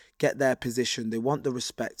to get their position. They want the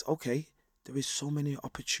respect. Okay, there is so many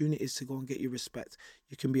opportunities to go and get your respect.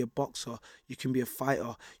 You can be a boxer. You can be a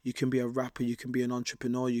fighter. You can be a rapper. You can be an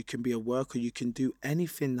entrepreneur. You can be a worker. You can do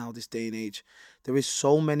anything now this day and age. There is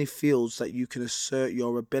so many fields that you can assert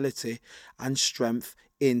your ability and strength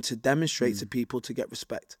in to demonstrate to people to get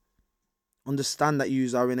respect. Understand that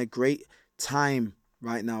you are in a great time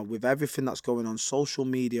right now with everything that's going on, social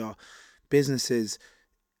media, businesses,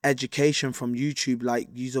 education from YouTube. Like,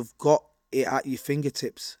 you've got it at your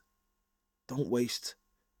fingertips. Don't waste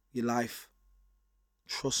your life.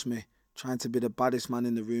 Trust me, trying to be the baddest man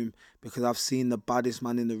in the room, because I've seen the baddest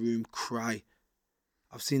man in the room cry.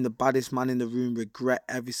 I've seen the baddest man in the room regret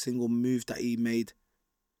every single move that he made.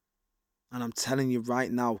 And I'm telling you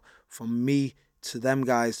right now, from me to them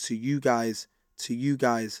guys, to you guys,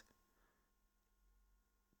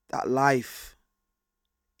 that life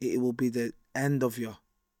it will be the end of you.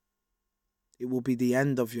 It will be the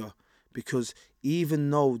end of you. Because even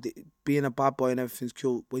though being a bad boy and everything's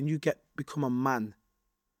cool, when you become a man,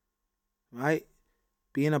 right?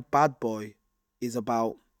 Being a bad boy is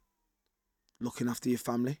about looking after your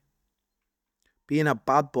family. Being a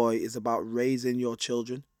bad boy is about raising your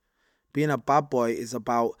children. Being a bad boy is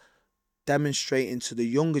about demonstrating to the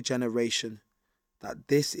younger generation that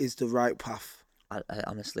this is the right path. I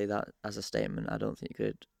honestly, that as a statement, I don't think you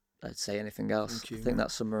could say anything else. Thank you, I think man.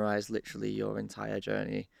 that summarised literally your entire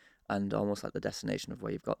journey and almost like the destination of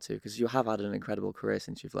where you've got to, because you have had an incredible career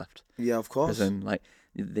since you've left Yeah, of course. prison. Like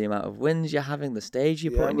the amount of wins you're having, the stage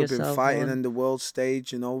you're putting we've yourself been fighting on. in the world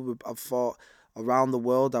stage. You know, I've fought around the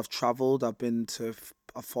world. I've travelled. I've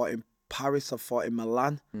fought in Paris. I've fought in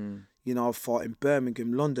Milan. You know, I've fought in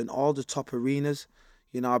Birmingham, London, all the top arenas.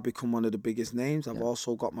 You know, I've become one of the biggest names. I've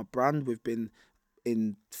also got my brand. We've been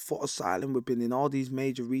in Foot Asylum. We've been in all these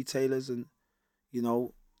major retailers, and you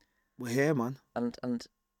know, we're here, man. And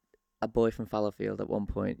a boy from Fallowfield, at one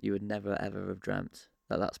point, you would never ever have dreamt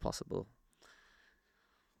that that's possible.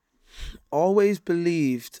 Always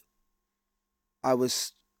believed I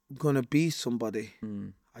was gonna be somebody.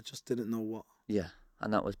 I just didn't know what. Yeah,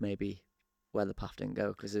 and that was maybe where the path didn't go,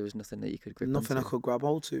 because there was nothing that you could grab Nothing onto. I could grab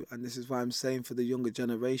hold to. And this is why I'm saying, for the younger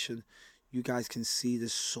generation, you guys can see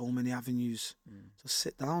there's so many avenues. Just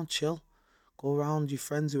sit down, chill. Go around your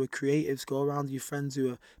friends who are creatives. Go around your friends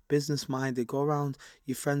who are business-minded. Go around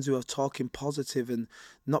your friends who are talking positive and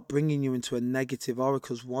not bringing you into a negative aura.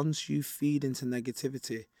 Because once you feed into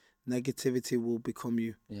negativity will become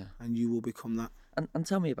you. Yeah. And you will become that. And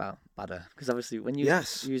tell me about Badder, because obviously when you were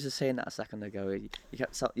saying that a second ago, you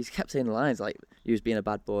kept saying the lines like you was being a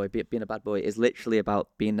bad boy. Being a bad boy is literally about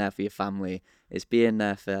being there for your family. It's being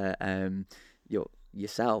there for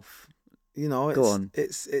yourself. You know, Go on.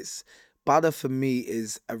 It's Badder for me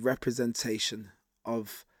is a representation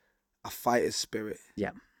of a fighter's spirit.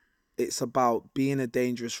 Yeah. It's about being a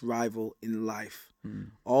dangerous rival in life.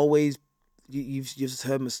 Always, you've just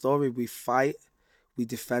heard my story. We fight, we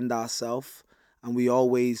defend ourselves. And we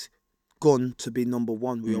always gun to be number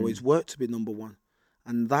one. We always work to be number one.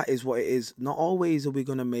 And that is what it is. Not always are we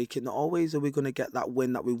going to make it. Not always are we going to get that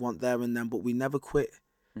win that we want there and then. But we never quit.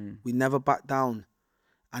 We never back down.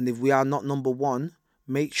 And if we are not number one,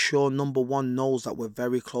 make sure number one knows that we're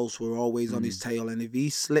very close. We're always on his tail. And if he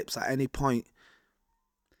slips at any point,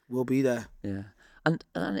 we'll be there. Yeah. And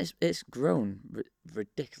it's grown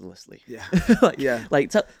ridiculously. Yeah.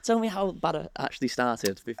 Tell me how Badder actually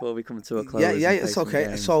started before we come to a close. Yeah, it's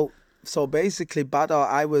okay. So basically, Badder,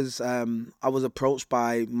 I was approached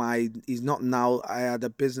by he's not now. I had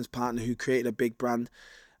a business partner who created a big brand.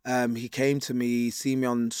 He came to me, he seen me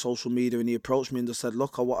on social media, and he approached me and just said,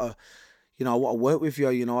 "Look, I want to work with you.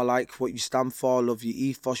 You know, I like what you stand for. I love your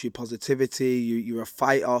ethos, your positivity. You're a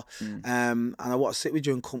fighter. And I want to sit with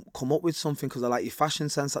you and come up with something because I like your fashion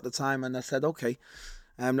sense at the time." And I said, "Okay,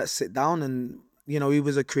 let's sit down." And you know, he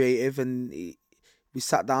was a creative, and we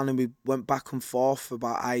sat down and we went back and forth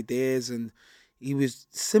about ideas. And he was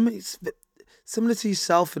similar to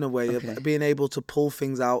yourself in a way, of being able to pull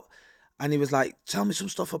things out. And he was like, "Tell me some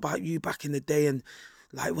stuff about you back in the day and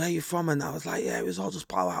like where you from." And I was like, "Yeah, it was all just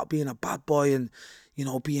about being a bad boy and, you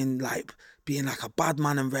know, being like a bad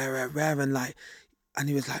man and rare and like." And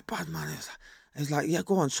he was like, "Bad man." He was like, "Yeah,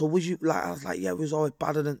 go on. So was you like?" I was like, "Yeah, it was always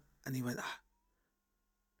badder than." And he went,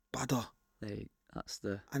 "Badder." That's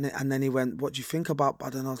the. And then he went, "What do you think about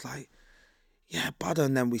Badder?" And I was like, "Yeah, Badder."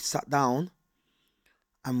 And then we sat down,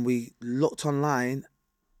 and we looked online,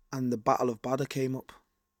 and the Battle of Badr came up.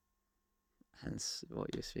 Hence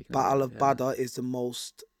what you're speaking Battle about. of Badr is the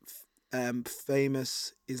most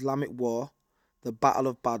famous Islamic war. The Battle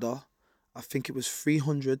of Badr, I think it was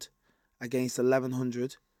 300 against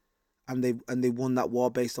 1100, and they won that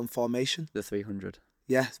war based on formation. The 300.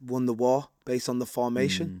 Yeah, won the war based on the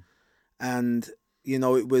formation. And, you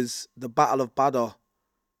know, it was the Battle of Badr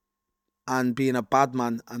and being a bad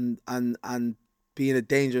man and being a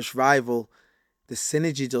dangerous rival. The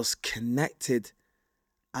synergy just connected.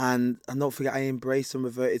 And don't forget, I embraced and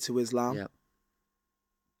reverted to Islam. Yeah.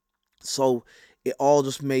 So it all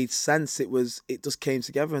just made sense. It just came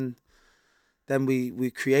together, and then we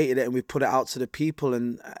created it and we put it out to the people,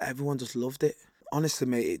 and everyone just loved it. Honestly,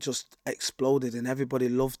 mate, it just exploded and everybody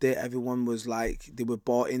loved it. Everyone was like, they were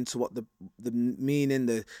bought into what the meaning,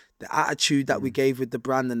 the attitude that we gave with the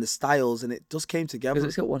brand and the styles, and it just came together. Because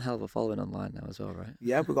it's got one hell of a following online now as well, right?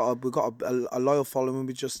 Yeah, we got a loyal following.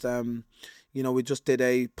 We just we just did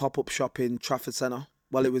a pop-up shop in Trafford Centre.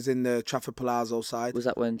 Well, it was in the Trafford Palazzo side. Was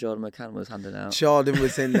that when Jordan McCann was handing out? Jordan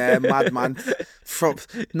was in there, madman, from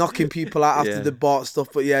knocking people out after Yeah. they bought stuff.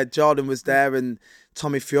 But yeah, Jordan was there, and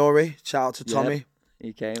Tommy Fury. Shout out to Tommy. Yep,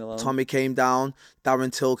 he came along. Tommy came down.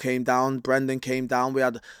 Darren Till came down. Brendan came down. We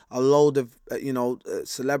had a load of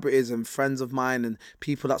celebrities and friends of mine and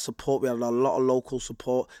people that support. We had a lot of local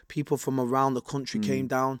support. People from around the country came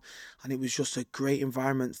down, and it was just a great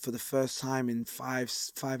environment for the first time in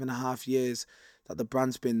 5.5 years that the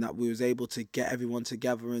brand's been, that we was able to get everyone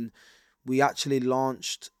together, and we actually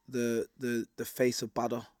launched the face of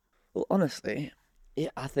Badr. Well, honestly,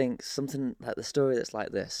 I think something like the story that's like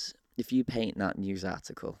this, if you paint that news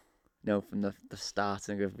article, from the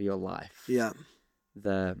starting of your life, Yeah.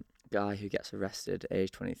 the guy who gets arrested at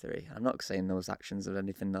age 23, I'm not saying those actions or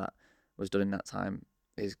anything that was done in that time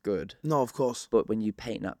is good, No, of course. but when you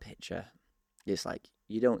paint that picture, it's like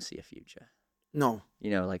you don't see a future. No.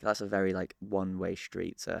 That's a very one-way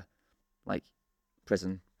street to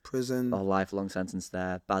prison or lifelong sentence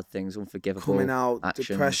there, bad things, unforgivable coming out, actions.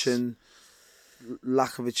 depression,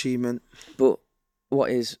 lack of achievement. But what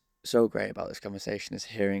is so great about this conversation is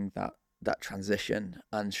hearing that transition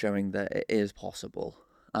and showing that it is possible,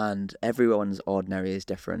 and everyone's ordinary is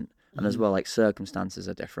different, and as well, circumstances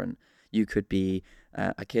are different. You could be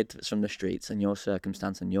a kid that's from the streets, and your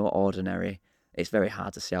circumstance and your ordinary, it's very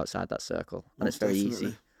hard to see outside that circle, and it's very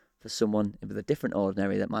easy for someone with a different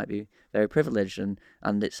ordinary that might be very privileged and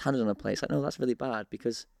it's handed on a place no, that's really bad,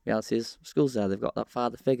 because reality is school's there, they've got that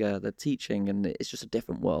father figure, they're teaching, and it's just a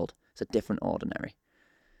different world. It's a different ordinary.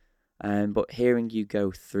 But hearing you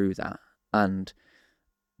go through that and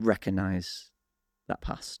recognise that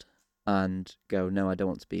past and go, no, I don't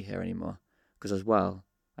want to be here anymore, because as well,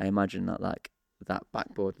 I imagine that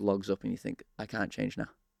backboard logs up and you think, I can't change now.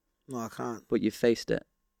 No, I can't. But you've faced it,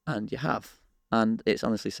 and you have. And it's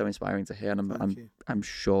honestly so inspiring to hear, and I'm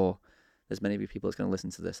sure there's many people that's going to listen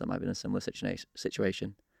to this that might be in a similar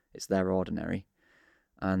situation. It's their ordinary,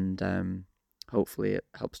 and hopefully it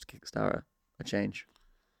helps to kickstart a change.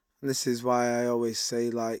 And this is why I always say,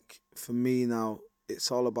 for me now,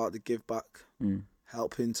 it's all about the give back,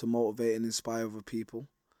 helping to motivate and inspire other people.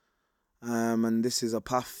 And this is a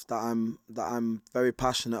path that I'm very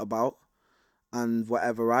passionate about. And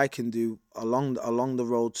whatever I can do along the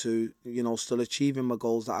road to, still achieving my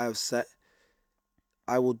goals that I have set,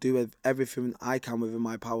 I will do everything I can within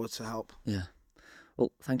my power to help. Yeah.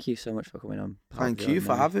 Well, thank you so much for coming on. Thank you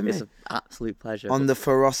for having me. It's an absolute pleasure. On the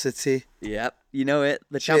ferocity. Yep. You know it.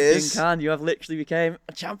 The Cheers. champion can. You have literally became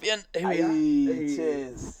a champion. Here we are. Hey.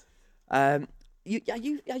 Cheers. Are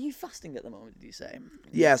you fasting at the moment, did you say?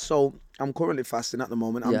 Yeah, so I'm currently fasting at the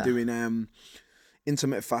moment. I'm Yeah. doing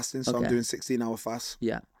intermittent fasting, so Okay. I'm doing 16-hour fasts.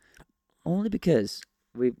 Yeah. Only because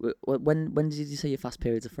when did you say your fast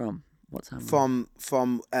periods are from? What time?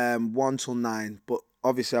 From 1 till 9, but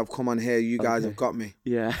obviously I've come on here. You guys have got me.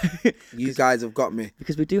 Yeah. You guys have got me.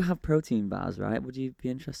 Because we do have protein bars, right? Would you be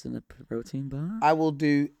interested in a protein bar? I will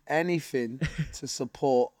do anything to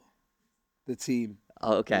support the team.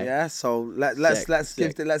 Oh, okay. Yeah, so let's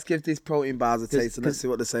give these protein bars a taste and let's 'cause- see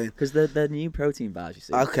what they're saying. Because they're new protein bars, you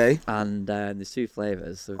see. Okay. And there's 2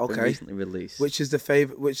 flavours. They've been recently released. Which is the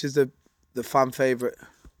favorite? Which is the fan favorite?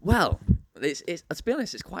 Well, it's to be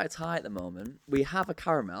honest, it's quite a tie at the moment. We have a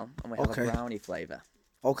caramel and we have a brownie flavour.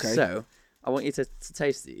 Okay. So I want you to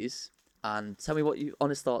taste these and tell me what your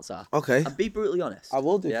honest thoughts are. Okay. And be brutally honest. I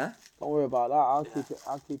will do. Yeah. Don't worry about that.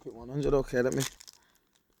 I'll keep it 100. Okay, let me.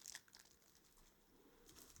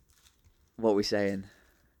 What are we saying?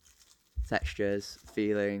 Textures,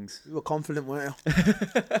 feelings. You were confident, weren't you?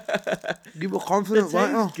 You were confident, They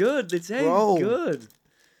weren't taste you? good. They taste Bro. good.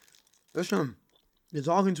 Listen, you're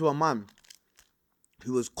talking to a man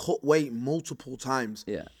who has cut weight multiple times.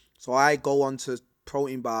 Yeah. So I go on to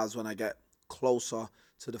protein bars when I get closer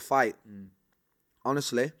to the fight.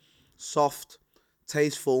 Honestly, soft,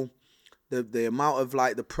 tasteful. The amount of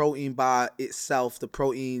the protein bar itself, the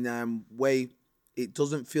protein whey, it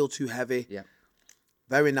doesn't feel too heavy. Yeah.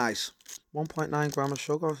 Very nice. 1.9 gram of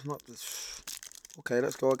sugar. Not okay.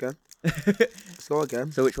 Let's go again.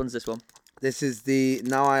 So which one's this one? This is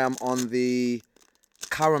now I am on the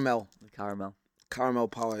caramel. The caramel. Caramel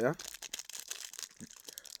power, yeah?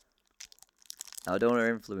 Now, I don't want to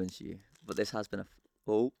influence you, but this has been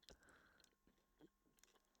oh.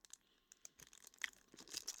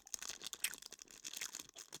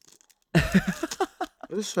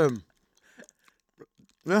 Listen.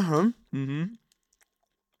 Mm-hmm.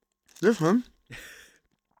 Listen.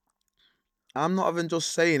 I'm not even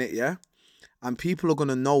just saying it, yeah? And people are going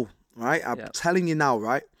to know, right? I'm telling you now,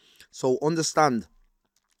 right? So understand,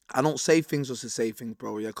 I don't say things just to say things,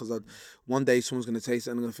 bro. Yeah, because one day someone's gonna taste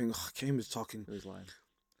it and I'm gonna think, oh, Kane was talking. Who's lying?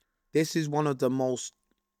 This is one of the most.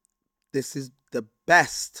 This is the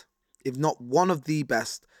best, if not one of the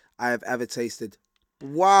best, I have ever tasted.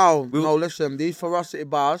 Wow. No, listen, these ferocity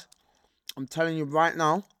bars, I'm telling you right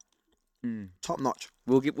now, top notch.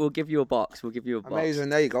 We'll give you a box. We'll give you a box. Amazing.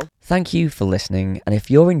 There you go. Thank you for listening, and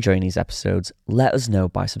if you're enjoying these episodes, let us know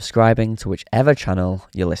by subscribing to whichever channel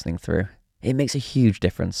you're listening through. It makes a huge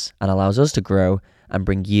difference and allows us to grow and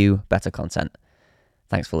bring you better content.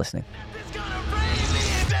 Thanks for listening.